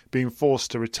Berrettini being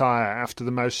forced to retire after the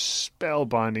most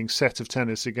spellbinding set of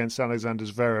tennis against Alexander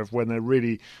Zverev when they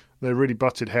really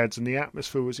butted heads, and the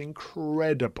atmosphere was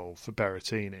incredible for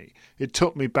Berrettini. It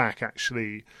took me back,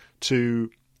 actually,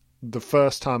 to the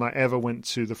first time I ever went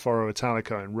to the Foro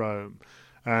Italico in Rome.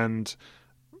 And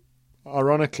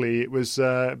ironically, it was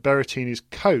Berrettini's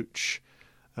coach,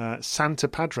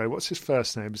 Santapadre. What's his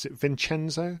first name? Is it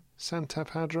Vincenzo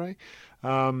Santapadre?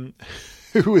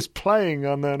 Who was playing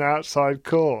on an outside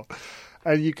court.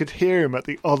 And you could hear him at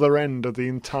the other end of the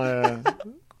entire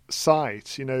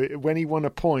site. You know, when he won a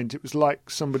point, it was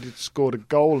like somebody had scored a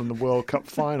goal in the World Cup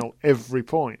final every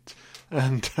point.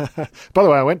 And by the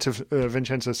way, I went to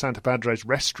Vincenzo Santapadre's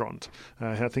restaurant.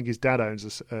 I think his dad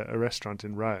owns a restaurant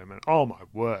in Rome. And oh my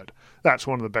word, that's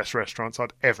one of the best restaurants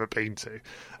I'd ever been to.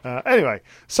 Anyway,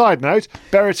 side note,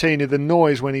 Berrettini, the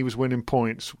noise when he was winning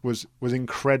points was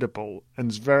incredible. And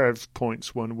Zverev's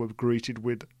points won were greeted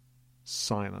with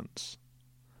silence.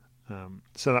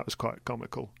 So that was quite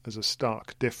comical as a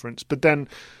stark difference. But then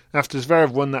after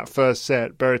Zverev won that first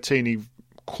set, Berrettini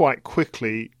quite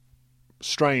quickly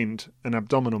strained an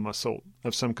abdominal muscle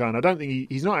of some kind. I don't think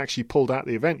he's not actually pulled out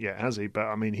the event yet, has he? But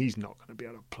I mean, he's not going to be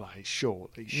able to play,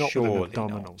 surely. Not with an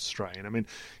abdominal strain. I mean,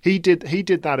 he did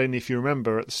that in, if you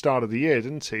remember, at the start of the year,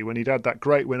 didn't he? When he'd had that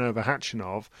great win over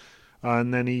Khachanov,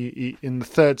 and then he in the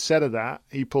third set of that,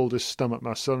 he pulled his stomach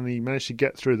muscle and he managed to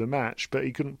get through the match, but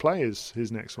he couldn't play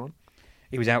his next one.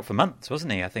 He was out for months,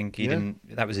 wasn't he? I think he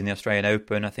didn't. That was in the Australian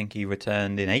Open. I think he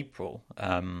returned in April.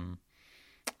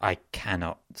 I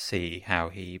cannot see how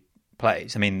he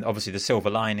plays. I mean, obviously the silver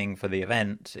lining for the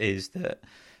event is that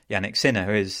Jannik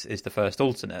Sinner is the first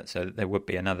alternate, so there would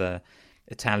be another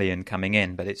Italian coming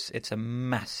in. But it's a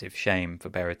massive shame for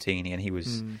Berrettini, and he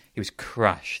was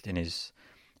crushed in his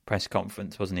press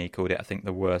conference, wasn't he? He called it, I think,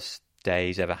 the worst day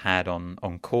he's ever had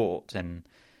on court, and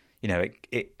you know,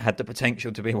 it had the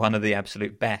potential to be one of the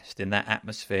absolute best in that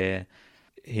atmosphere.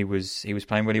 He was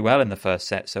playing really well in the first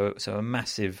set, so a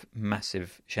massive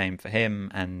shame for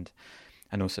him and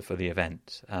also for the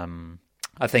event.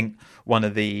 I think one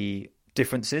of the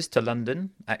differences to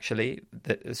London, actually,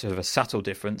 that sort of a subtle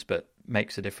difference but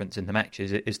makes a difference in the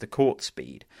matches, is the court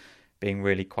speed, being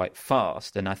really quite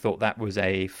fast. And I thought that was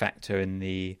a factor in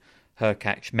the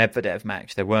Hurkacz-Medvedev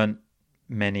match. There weren't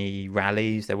many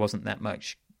rallies. There wasn't that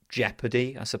much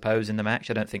jeopardy, I suppose, in the match.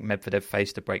 I don't think Medvedev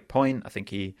faced a break point. I think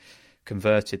he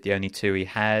converted the only two he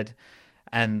had.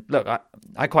 And look,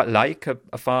 I quite like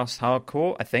a fast hard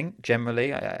court, I think,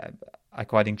 generally. I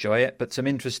quite enjoy it. But some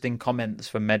interesting comments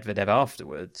from Medvedev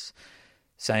afterwards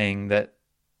saying that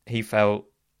he felt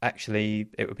actually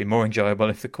it would be more enjoyable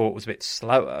if the court was a bit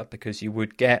slower because you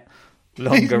would get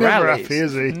longer rallies.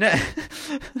 He's never happy,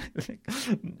 is he?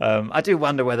 I do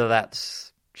wonder whether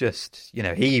that's just,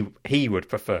 he would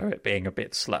prefer it being a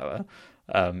bit slower.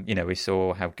 We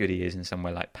saw how good he is in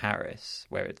somewhere like Paris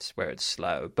where it's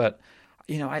slow. But,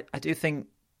 I do think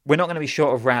we're not going to be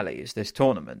short of rallies this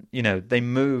tournament. They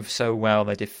move so well,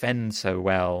 they defend so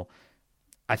well.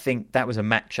 I think that was a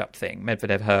matchup thing,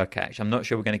 Medvedev-Hurkacz. I'm not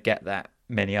sure we're going to get that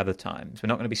many other times. We're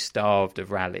not going to be starved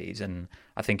of rallies, and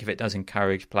I think if it does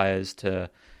encourage players to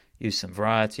use some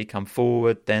variety, come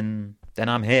forward, then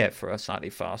I'm here for a slightly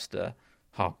faster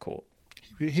hard court.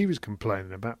 He was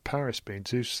complaining about Paris being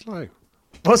too slow.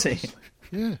 Was he?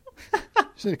 Yeah. He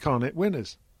said he can't hit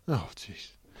winners. Oh,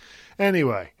 jeez.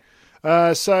 Anyway,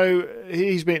 so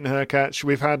he's beaten Hurkacz.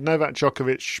 We've had Novak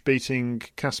Djokovic beating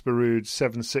Casper Ruud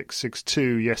 7-6,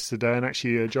 6-2 yesterday, and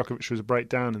actually Djokovic was a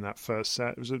breakdown in that first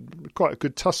set. It was quite a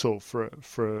good tussle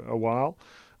for a while.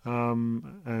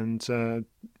 And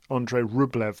Andrei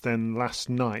Rublev then last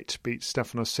night beat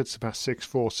Stefanos Tsitsipas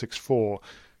 6-4, 6-4.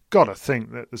 Got to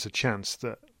think that there's a chance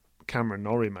that Cameron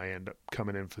Norrie may end up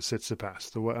coming in for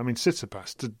Tsitsipas.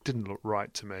 Tsitsipas didn't look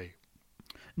right to me.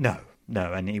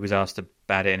 No, and he was asked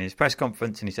about it in his press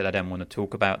conference, and he said, I don't want to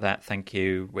talk about that, thank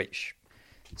you, which...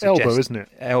 Elbow, isn't it?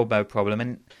 Elbow problem,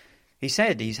 and he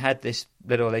said he's had this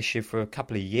little issue for a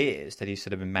couple of years that he's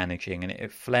sort of been managing, and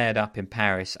it flared up in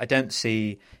Paris. I don't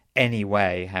see any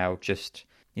way how just,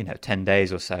 10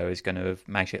 days or so is going to have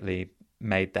magically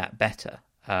made that better.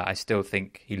 I still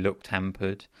think he looked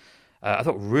hampered. I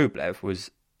thought Rublev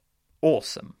was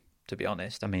awesome, to be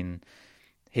honest. I mean,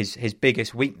 his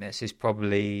biggest weakness is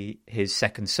probably his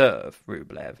second serve,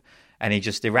 Rublev, and he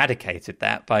just eradicated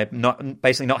that by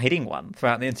basically not hitting one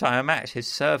throughout the entire match. His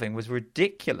serving was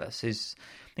ridiculous. I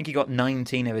think he got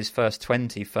 19 of his first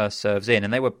 20 first serves in,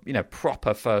 and they were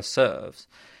proper first serves.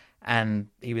 And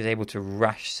he was able to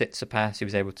rush Tsitsipas. He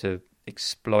was able to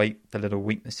exploit the little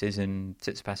weaknesses in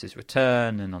Tsitsipas's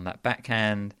return and on that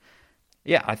backhand.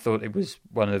 Yeah, I thought it was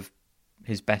one of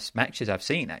his best matches I've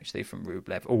seen, actually, from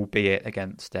Rublev, albeit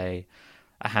against a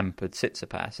hampered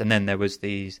Tsitsipas. And then there were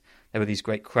these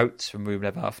great quotes from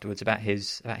Rublev afterwards about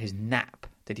his nap.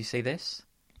 Did you see this?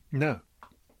 No.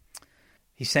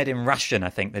 He said in Russian, I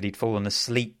think, that he'd fallen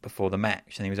asleep before the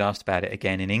match, and he was asked about it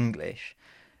again in English.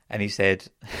 And he said,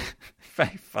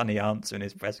 very funny answer in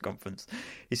his press conference.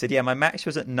 He said, my match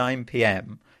was at 9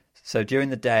 p.m. So during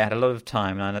the day I had a lot of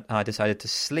time and I decided to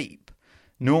sleep.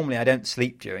 Normally I don't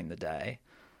sleep during the day,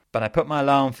 but I put my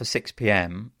alarm for 6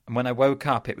 p.m. and when I woke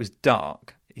up it was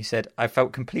dark. He said, I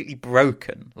felt completely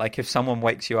broken, like if someone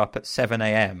wakes you up at 7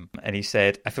 a.m. And he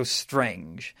said, I feel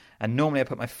strange. And normally I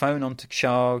put my phone on to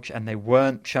charge and they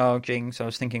weren't charging, so I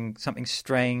was thinking something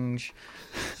strange.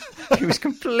 He was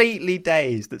completely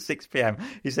dazed at 6 p.m.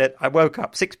 He said, I woke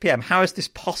up 6 p.m. How is this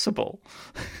possible?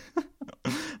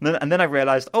 And then I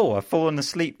realised, I've fallen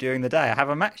asleep during the day. I have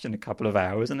a match in a couple of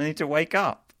hours and I need to wake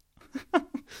up.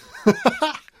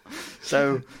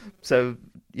 So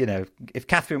if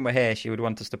Catherine were here, she would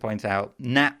want us to point out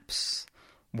naps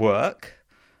work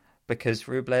because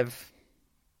Rublev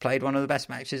played one of the best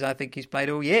matches I think he's played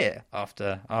all year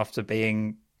after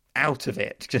being out of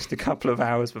it just a couple of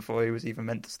hours before he was even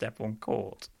meant to step on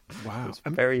court. Wow. It was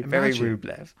very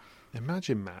Rublev.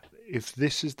 Imagine, Matt, if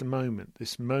this is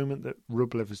this moment that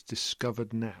Rublev has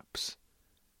discovered naps.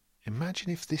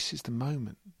 Imagine if this is the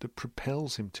moment that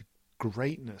propels him to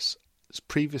greatness as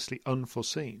previously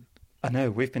unforeseen. I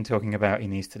know, we've been talking about he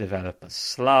needs to develop a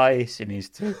slice, he needs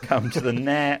to come to the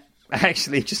net.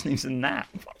 Actually, he just needs a nap.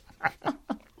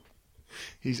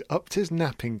 He's upped his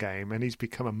napping game and he's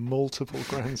become a multiple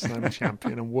Grand Slam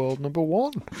champion and world number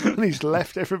one. And he's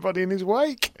left everybody in his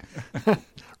wake.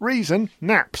 Reason,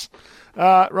 naps.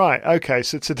 Right, okay,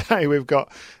 so today we've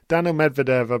got Daniil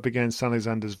Medvedev up against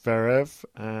Alexander Zverev,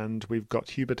 and we've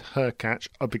got Hubert Hurkacz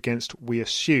up against, we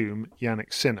assume,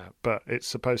 Jannik Sinner, but it's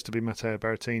supposed to be Matteo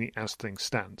Berrettini as things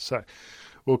stand. So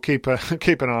we'll keep an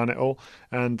eye on it all,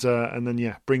 and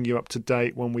then bring you up to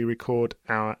date when we record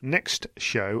our next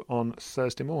show on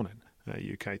Thursday morning.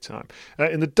 UK time.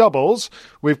 In the doubles,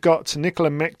 we've got Nikola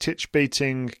Mektic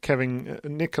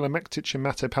and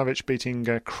Mate Pavic beating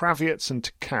Kravietz and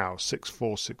Takao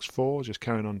 6-4, 6-4, just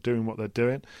carrying on doing what they're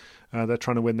doing. They're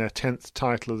trying to win their 10th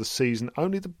title of the season.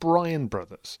 Only the Bryan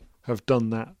brothers have done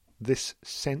that this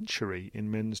century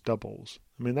in men's doubles.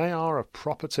 I mean, they are a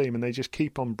proper team and they just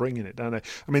keep on bringing it, don't they?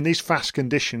 I mean, these fast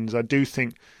conditions, I do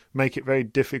think, make it very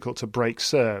difficult to break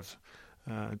serve.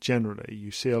 Generally,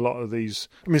 you see a lot of these.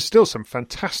 I mean, still some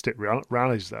fantastic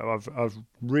rallies though. I've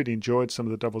really enjoyed some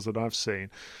of the doubles that I've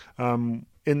seen.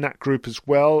 In that group as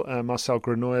well, Marcel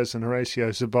Granollers and Horacio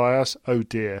Zeballos. Oh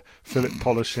dear, Filip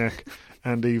Polasek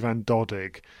and Ivan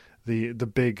Dodig. The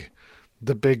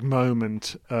big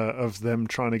moment of them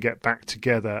trying to get back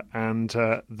together, and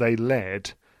they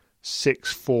led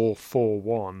 6-4,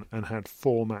 4-1 and had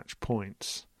 4 match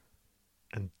points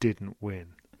and didn't win.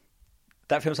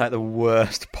 That feels like the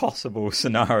worst possible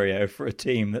scenario for a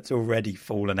team that's already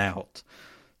fallen out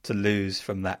to lose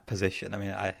from that position. I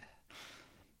mean, I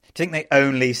think they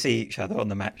only see each other on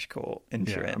the match court in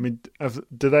Turin. I mean,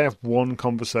 do they have one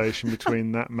conversation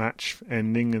between that match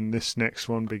ending and this next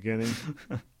one beginning?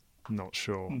 Not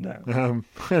sure. No.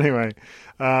 Anyway,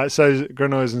 so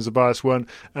Granollers and Zeballos won.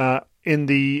 In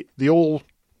the all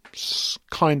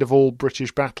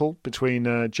British battle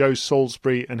between Joe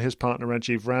Salisbury and his partner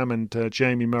Rajiv Ram and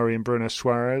Jamie Murray and Bruno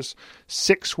Suarez,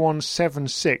 6-1,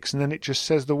 7-6, and then it just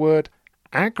says the word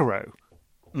aggro.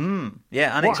 Yeah,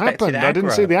 unexpected. What happened? Aggro. I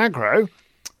didn't see the aggro.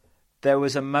 There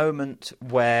was a moment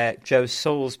where Joe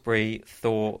Salisbury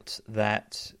thought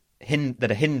that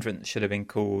a hindrance should have been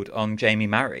called on Jamie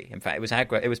Murray. In fact, it was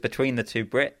aggro. It was between the two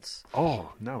Brits.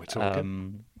 Oh, now it's all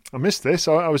good. I missed this.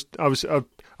 I was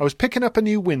picking up a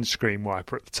new windscreen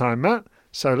wiper at the time, Matt.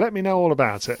 So let me know all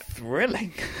about it.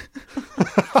 Thrilling.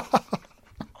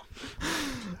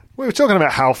 We were talking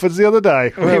about Halfords the other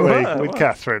day, weren't we? With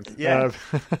Catherine. Yeah.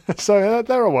 So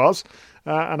there I was,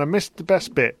 and I missed the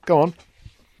best bit. Go on.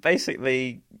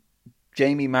 Basically,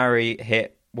 Jamie Murray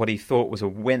hit what he thought was a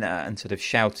winner and sort of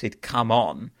shouted, "Come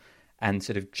on!" And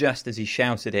sort of just as he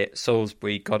shouted it,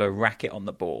 Salisbury got a racket on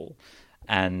the ball.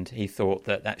 And he thought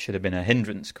that should have been a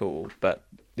hindrance call, but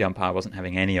the umpire wasn't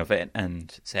having any of it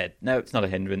and said, no, it's not a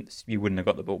hindrance. You wouldn't have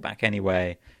got the ball back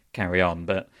anyway. Carry on.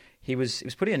 But he was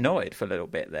pretty annoyed for a little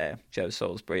bit there, Joe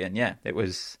Salisbury. And yeah, it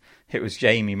was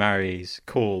Jamie Murray's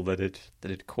call that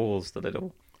had caused the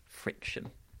little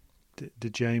friction.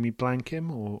 Did Jamie blank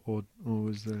him, or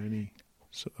was there any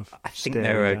sort of? I think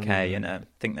they were okay. I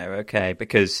think they were okay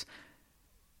because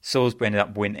Salisbury ended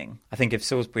up winning. I think if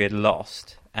Salisbury had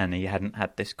lost and he hadn't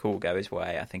had this call go his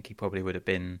way, I think he probably would have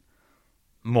been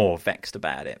more vexed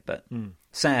about it. But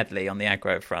sadly, on the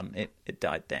aggro front, it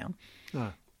died down.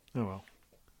 Oh well,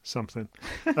 something.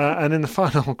 And in the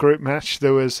final group match,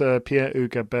 there was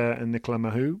Pierre-Hugues Herbert and Nicolas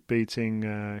Mahut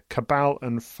beating Cabal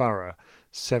and Farah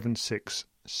 7-6,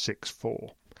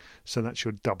 6-4. So that's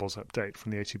your doubles update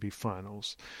from the ATP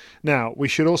finals. Now, we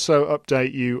should also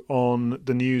update you on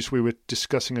the news we were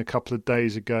discussing a couple of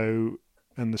days ago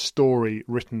and the story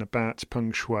written about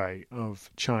Peng Shuai of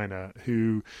China,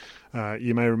 who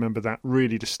you may remember that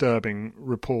really disturbing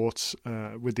report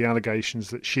with the allegations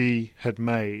that she had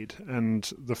made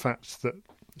and the fact that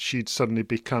she'd suddenly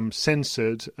become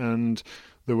censored and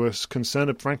there was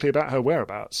concern, frankly, about her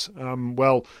whereabouts.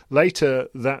 Well, later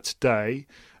that day,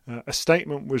 a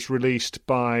statement was released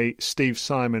by Steve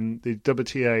Simon, the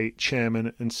WTA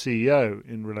chairman and CEO,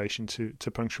 in relation to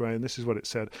Peng Shuai, and this is what it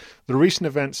said. The recent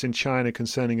events in China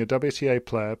concerning a WTA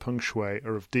player, Peng Shuai,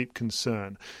 are of deep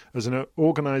concern. As an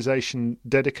organisation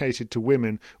dedicated to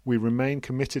women, we remain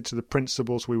committed to the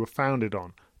principles we were founded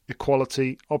on: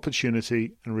 equality,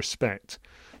 opportunity and respect.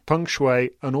 Peng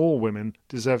Shuai and all women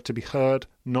deserve to be heard,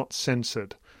 not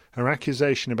censored. Her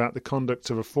accusation about the conduct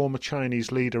of a former Chinese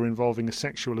leader involving a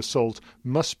sexual assault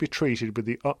must be treated with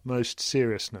the utmost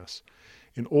seriousness.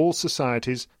 In all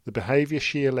societies, the behaviour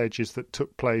she alleges that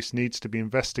took place needs to be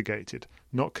investigated,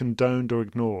 not condoned or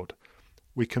ignored.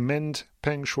 We commend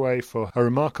Peng Shuai for her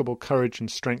remarkable courage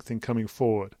and strength in coming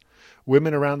forward.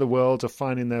 Women around the world are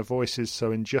finding their voices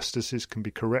so injustices can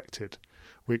be corrected.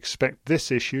 We expect this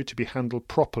issue to be handled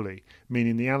properly,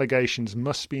 meaning the allegations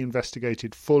must be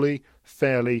investigated fully,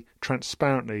 fairly,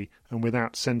 transparently, and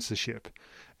without censorship.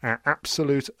 Our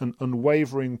absolute and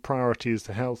unwavering priority is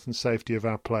the health and safety of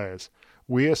our players.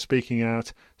 We are speaking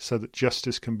out so that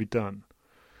justice can be done.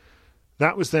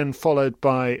 That was then followed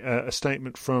by a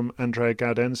statement from Andrea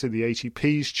Gaudenzi, the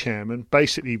ATP's chairman,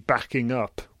 basically backing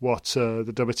up what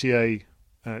the WTA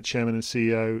chairman and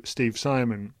CEO Steve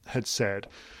Simon had said,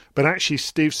 But actually,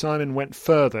 Steve Simon went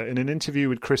further in an interview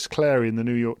with Chris Clary in the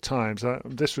New York Times.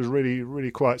 This was really,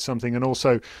 really quite something. And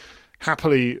also,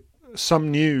 happily,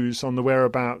 some news on the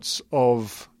whereabouts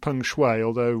of Peng Shuai,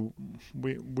 although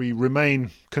we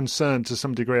remain concerned to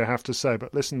some degree, I have to say.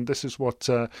 But listen, this is what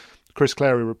Chris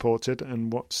Clary reported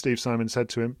and what Steve Simon said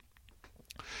to him.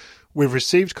 We've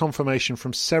received confirmation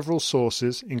from several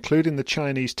sources, including the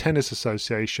Chinese Tennis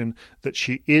Association, that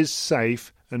she is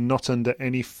safe and not under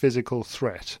any physical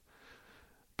threat.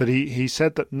 But he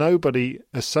said that nobody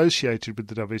associated with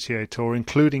the WTA Tour,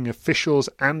 including officials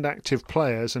and active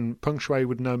players, and Peng Shuai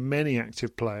would know many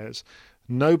active players,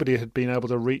 nobody had been able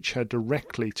to reach her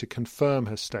directly to confirm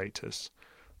her status.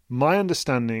 My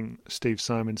understanding, Steve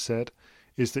Simon said,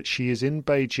 is that she is in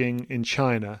Beijing in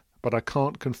China, but I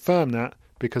can't confirm that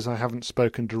because I haven't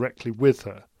spoken directly with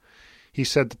her. He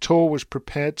said the tour was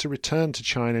prepared to return to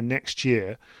China next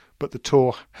year, but the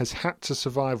tour has had to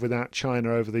survive without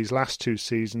China over these last 2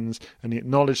 seasons, and he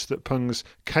acknowledged that Peng's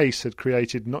case had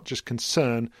created not just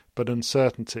concern, but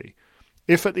uncertainty.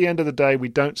 If at the end of the day we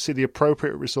don't see the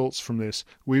appropriate results from this,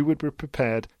 we would be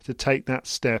prepared to take that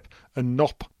step and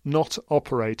not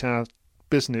operate our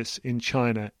business in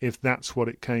China if that's what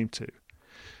it came to.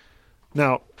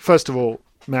 Now, first of all,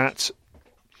 Matt,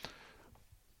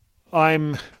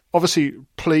 I'm obviously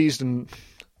pleased and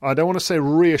I don't want to say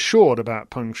reassured about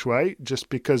Peng Shuai just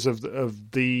because of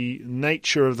the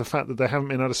nature of the fact that they haven't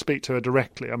been able to speak to her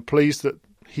directly. I'm pleased that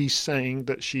he's saying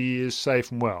that she is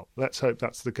safe and well. Let's hope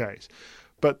that's the case.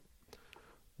 But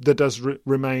there does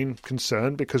remain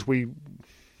concern because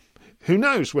who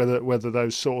knows whether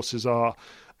those sources are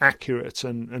accurate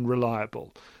and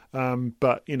reliable.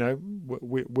 But, you know,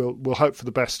 we'll hope for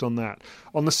the best on that.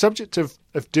 On the subject of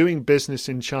doing business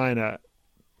in China,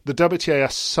 the WTA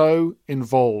are so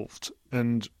involved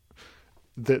and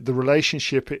the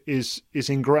relationship is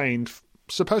ingrained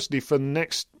supposedly for the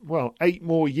next, 8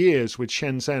 more years with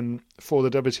Shenzhen for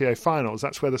the WTA finals.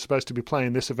 That's where they're supposed to be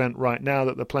playing this event right now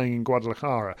that they're playing in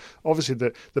Guadalajara. Obviously,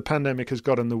 the pandemic has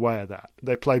got in the way of that.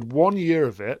 They played 1 year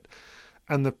of it,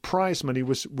 and the prize money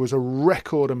was a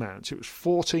record amount. It was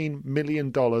 $14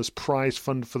 million prize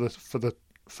fund for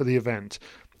the event.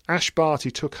 Ash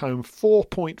Barty took home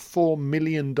 $4.4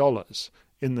 million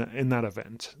in that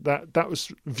event. That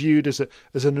was viewed as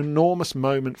an enormous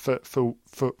moment for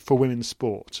women's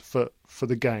sport, for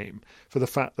the game, for the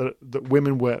fact that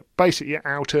women were basically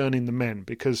out earning the men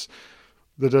because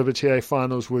the WTA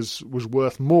finals was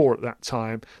worth more at that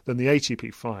time than the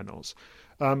ATP finals.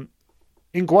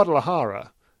 In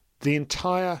Guadalajara, the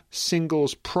entire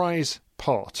singles prize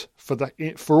pot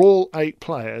for all 8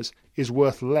 players is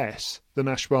worth less than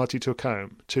Ash Barty took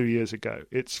home 2 years ago.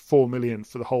 It's $4 million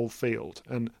for the whole field,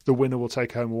 and the winner will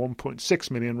take home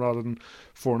 $1.6 million rather than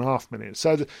 $4.5 million.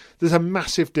 So there's a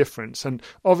massive difference, and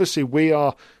obviously we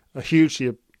are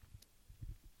hugely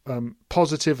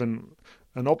positive and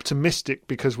optimistic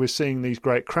because we're seeing these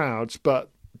great crowds. But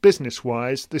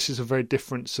business-wise, this is a very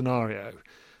different scenario.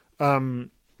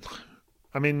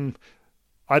 I mean,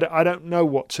 I don't know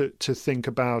what to think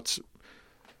about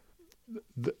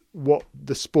what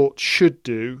the sport should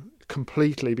do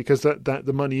completely because that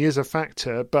the money is a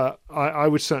factor. But I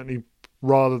would certainly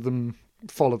rather than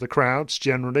follow the crowds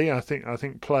generally. I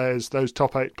think players, those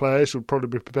top 8 players, would probably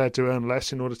be prepared to earn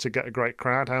less in order to get a great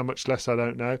crowd. How much less, I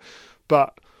don't know.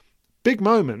 But big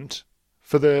moment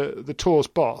for the tour's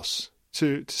boss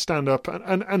to stand up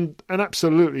and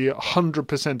absolutely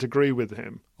 100% agree with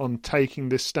him on taking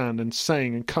this stand and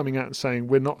saying and coming out and saying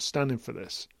we're not standing for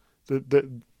this.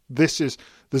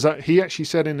 He actually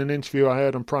said in an interview I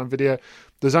heard on Prime Video,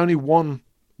 there's only one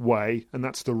way, and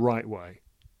that's the right way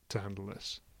to handle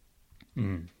this.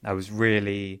 I was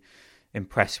really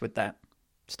impressed with that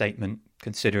statement,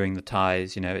 considering the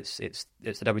ties. You know, it's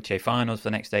the WTA finals for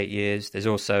the next 8 years. There's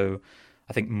also,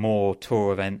 I think, more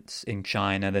tour events in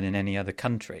China than in any other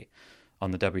country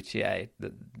on the WTA.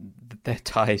 Their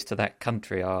ties to that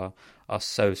country are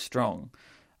so strong.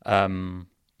 And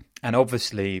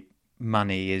obviously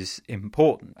money is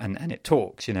important and it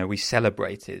talks. You know, we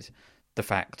celebrated the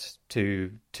fact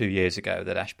two years ago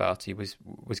that Ash Barty was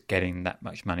getting that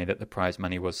much money, that the prize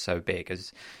money was so big.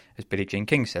 As Billie Jean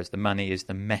King says, the money is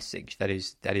the message that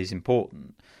is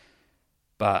important.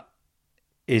 But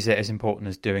is it as important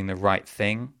as doing the right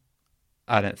thing?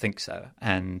 I don't think so.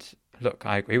 And look,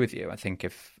 I agree with you. I think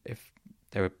if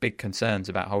there are big concerns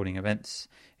about holding events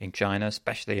in China,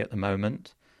 especially at the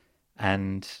moment,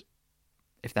 and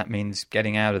if that means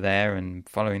getting out of there and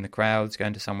following the crowds,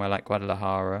 going to somewhere like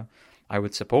Guadalajara, I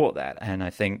would support that. And I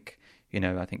think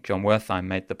John Wertheim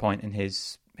made the point in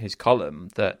his column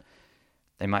that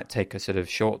they might take a sort of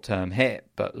short-term hit,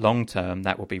 but long-term,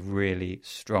 that will be really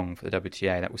strong for the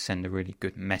WTA. That will send a really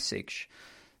good message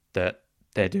that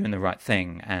they're doing the right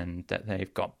thing and that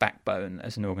they've got backbone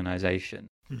as an organisation.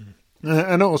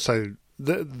 And also,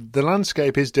 the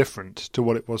landscape is different to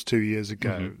what it was 2 years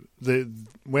ago.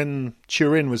 When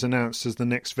Turin was announced as the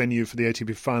next venue for the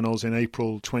ATP Finals in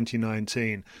April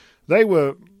 2019, they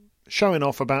were showing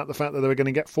off about the fact that they were going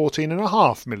to get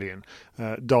 $14.5 million,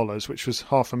 which was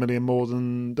 $500,000 more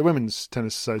than the Women's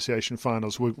Tennis Association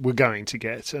finals were going to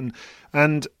get. And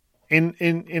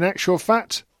in actual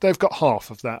fact, they've got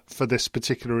half of that for this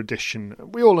particular edition.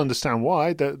 We all understand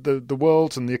why. The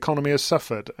world and the economy has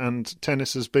suffered, and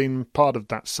tennis has been part of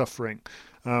that suffering.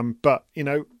 But, you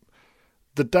know,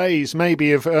 the days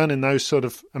maybe of earning those sort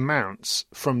of amounts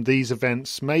from these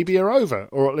events maybe are over,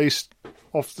 or at least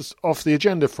off the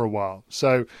agenda for a while.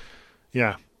 So,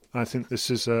 yeah, I think this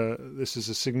is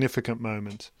a significant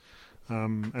moment.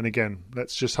 And again,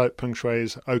 let's just hope Peng Shuai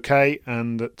is okay,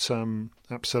 and that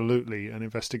absolutely an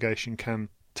investigation can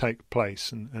take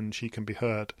place and she can be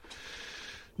heard.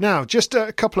 Now, just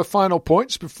a couple of final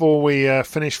points before we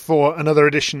finish for another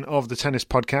edition of the Tennis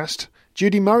Podcast.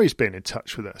 Judy Murray's been in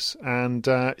touch with us, and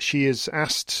she has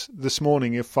asked this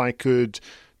morning if I could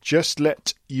just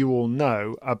let you all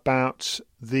know about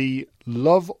the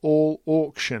Love All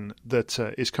auction that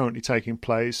is currently taking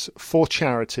place for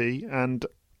charity. And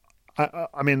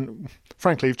I mean,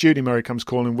 frankly, if Judy Murray comes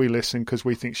calling, we listen because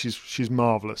we think she's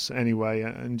marvellous anyway,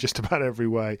 in just about every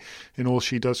way in all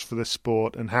she does for the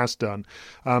sport and has done.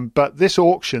 But this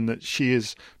auction that she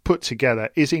has put together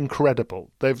is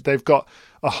incredible. They've got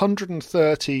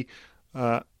 130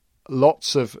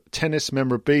 lots of tennis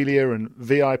memorabilia and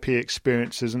VIP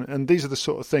experiences, and these are the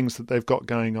sort of things that they've got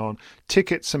going on.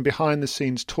 Tickets and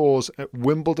behind-the-scenes tours at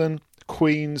Wimbledon,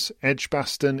 Queen's,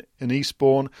 Edgbaston and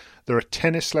Eastbourne. There are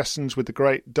tennis lessons with the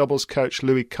great doubles coach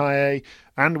Louis Caillet,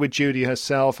 and with Judy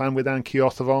herself, and with Ankie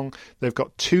Othevong. They've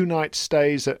got 2-night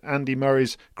stays at Andy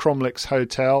Murray's Cromlix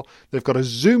Hotel. They've got a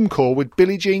Zoom call with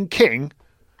Billie Jean King.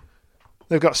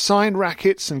 They've got signed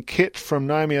rackets and kit from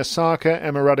Naomi Osaka,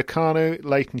 Emma Raducanu,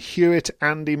 Leighton Hewitt,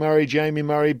 Andy Murray, Jamie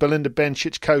Murray, Belinda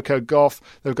Bencic, Coco Gauff.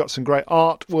 They've got some great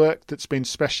artwork that's been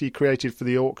specially created for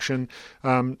the auction.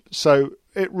 So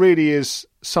it really is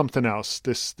something else,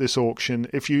 this auction.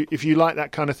 If you like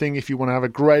that kind of thing, if you want to have a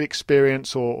great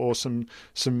experience or some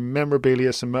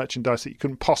memorabilia, some merchandise that you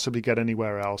couldn't possibly get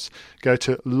anywhere else, go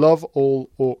to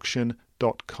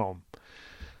loveallauction.com.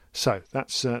 So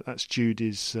that's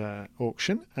Judy's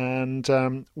auction,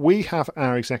 and we have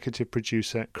our executive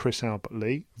producer Chris Albert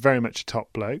Lee, very much a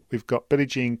top bloke. We've got Billie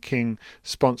Jean King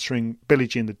sponsoring Billie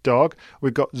Jean the dog.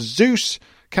 We've got Zeus,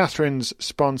 Catherine's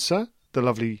sponsor, the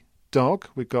lovely dog.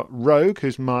 We've got Rogue,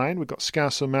 who's mine. We've got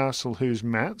Scousel Mousel, who's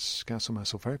Matt's. Scousel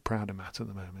Mousel, very proud of Matt at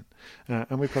the moment.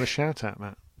 And we've got a shout out,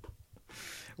 Matt.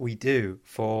 We do,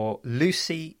 for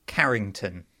Lucy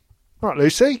Carrington. All right,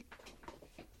 Lucy.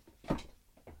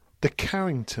 The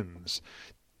Carringtons.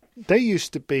 They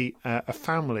used to be a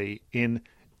family in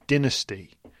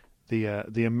Dynasty,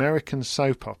 the American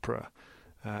soap opera,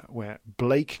 where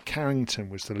Blake Carrington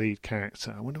was the lead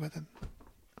character. I wonder whether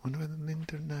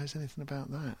Linda knows anything about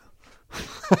that.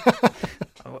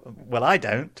 Well, I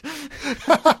don't.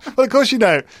 Well, of course you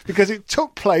don't, because it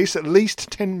took place at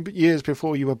least 10 years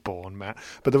before you were born, Matt.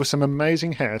 But there were some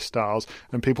amazing hairstyles,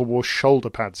 and people wore shoulder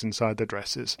pads inside their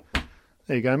dresses.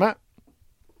 There you go, Matt.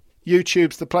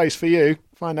 YouTube's the place for you.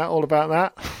 Find out all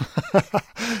about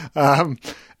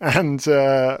that. And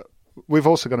we've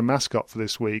also got a mascot for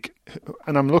this week.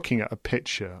 And I'm looking at a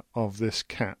picture of this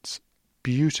cat's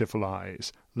beautiful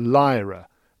eyes. Lyra,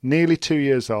 nearly 2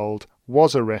 years old,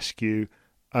 was a rescue,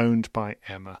 owned by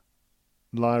Emma.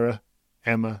 Lyra,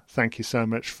 Emma, thank you so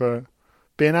much for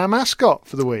being our mascot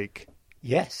for the week.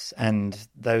 Yes, and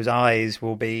those eyes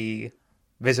will be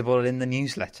visible in the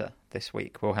newsletter this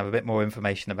week. We'll have a bit more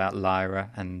information about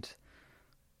Lyra and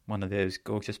one of those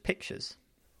gorgeous pictures.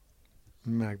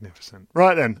 Magnificent.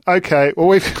 Right then. Okay. Well,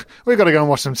 we've got to go and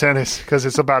watch some tennis because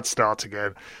it's about to start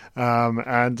again.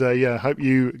 Hope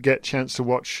you get a chance to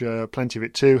watch plenty of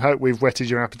it too. Hope we've whetted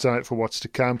your appetite for what's to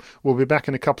come. We'll be back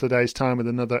in a couple of days' time with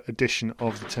another edition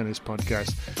of the Tennis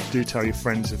Podcast. Do tell your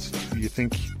friends if you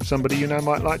think somebody you know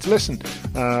might like to listen.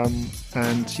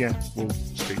 We'll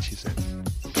speak to you soon.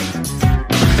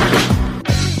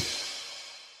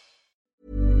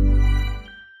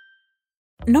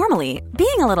 Normally,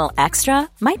 being a little extra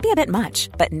might be a bit much,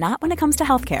 but not when it comes to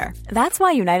healthcare. That's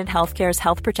why United Healthcare's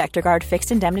Health Protector Guard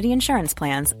fixed indemnity insurance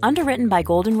plans, underwritten by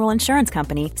Golden Rule Insurance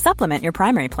Company, supplement your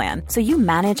primary plan so you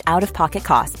manage out-of-pocket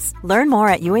costs. Learn more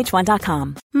at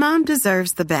UH1.com. Mom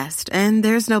deserves the best, and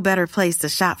there's no better place to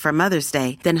shop for Mother's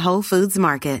Day than Whole Foods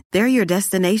Market. They're your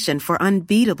destination for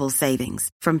unbeatable savings,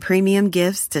 from premium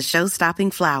gifts to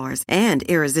show-stopping flowers and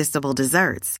irresistible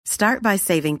desserts. Start by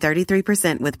saving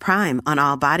 33% with Prime on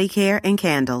all body care and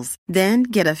candles. Then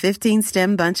get a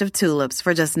 15-stem bunch of tulips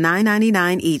for just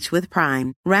 $9.99 each with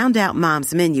Prime. Round out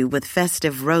Mom's menu with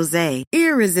festive rosé,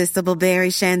 irresistible berry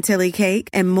chantilly cake,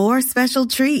 and more special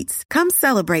treats. Come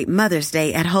celebrate Mother's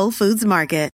Day at Whole Foods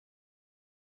Market.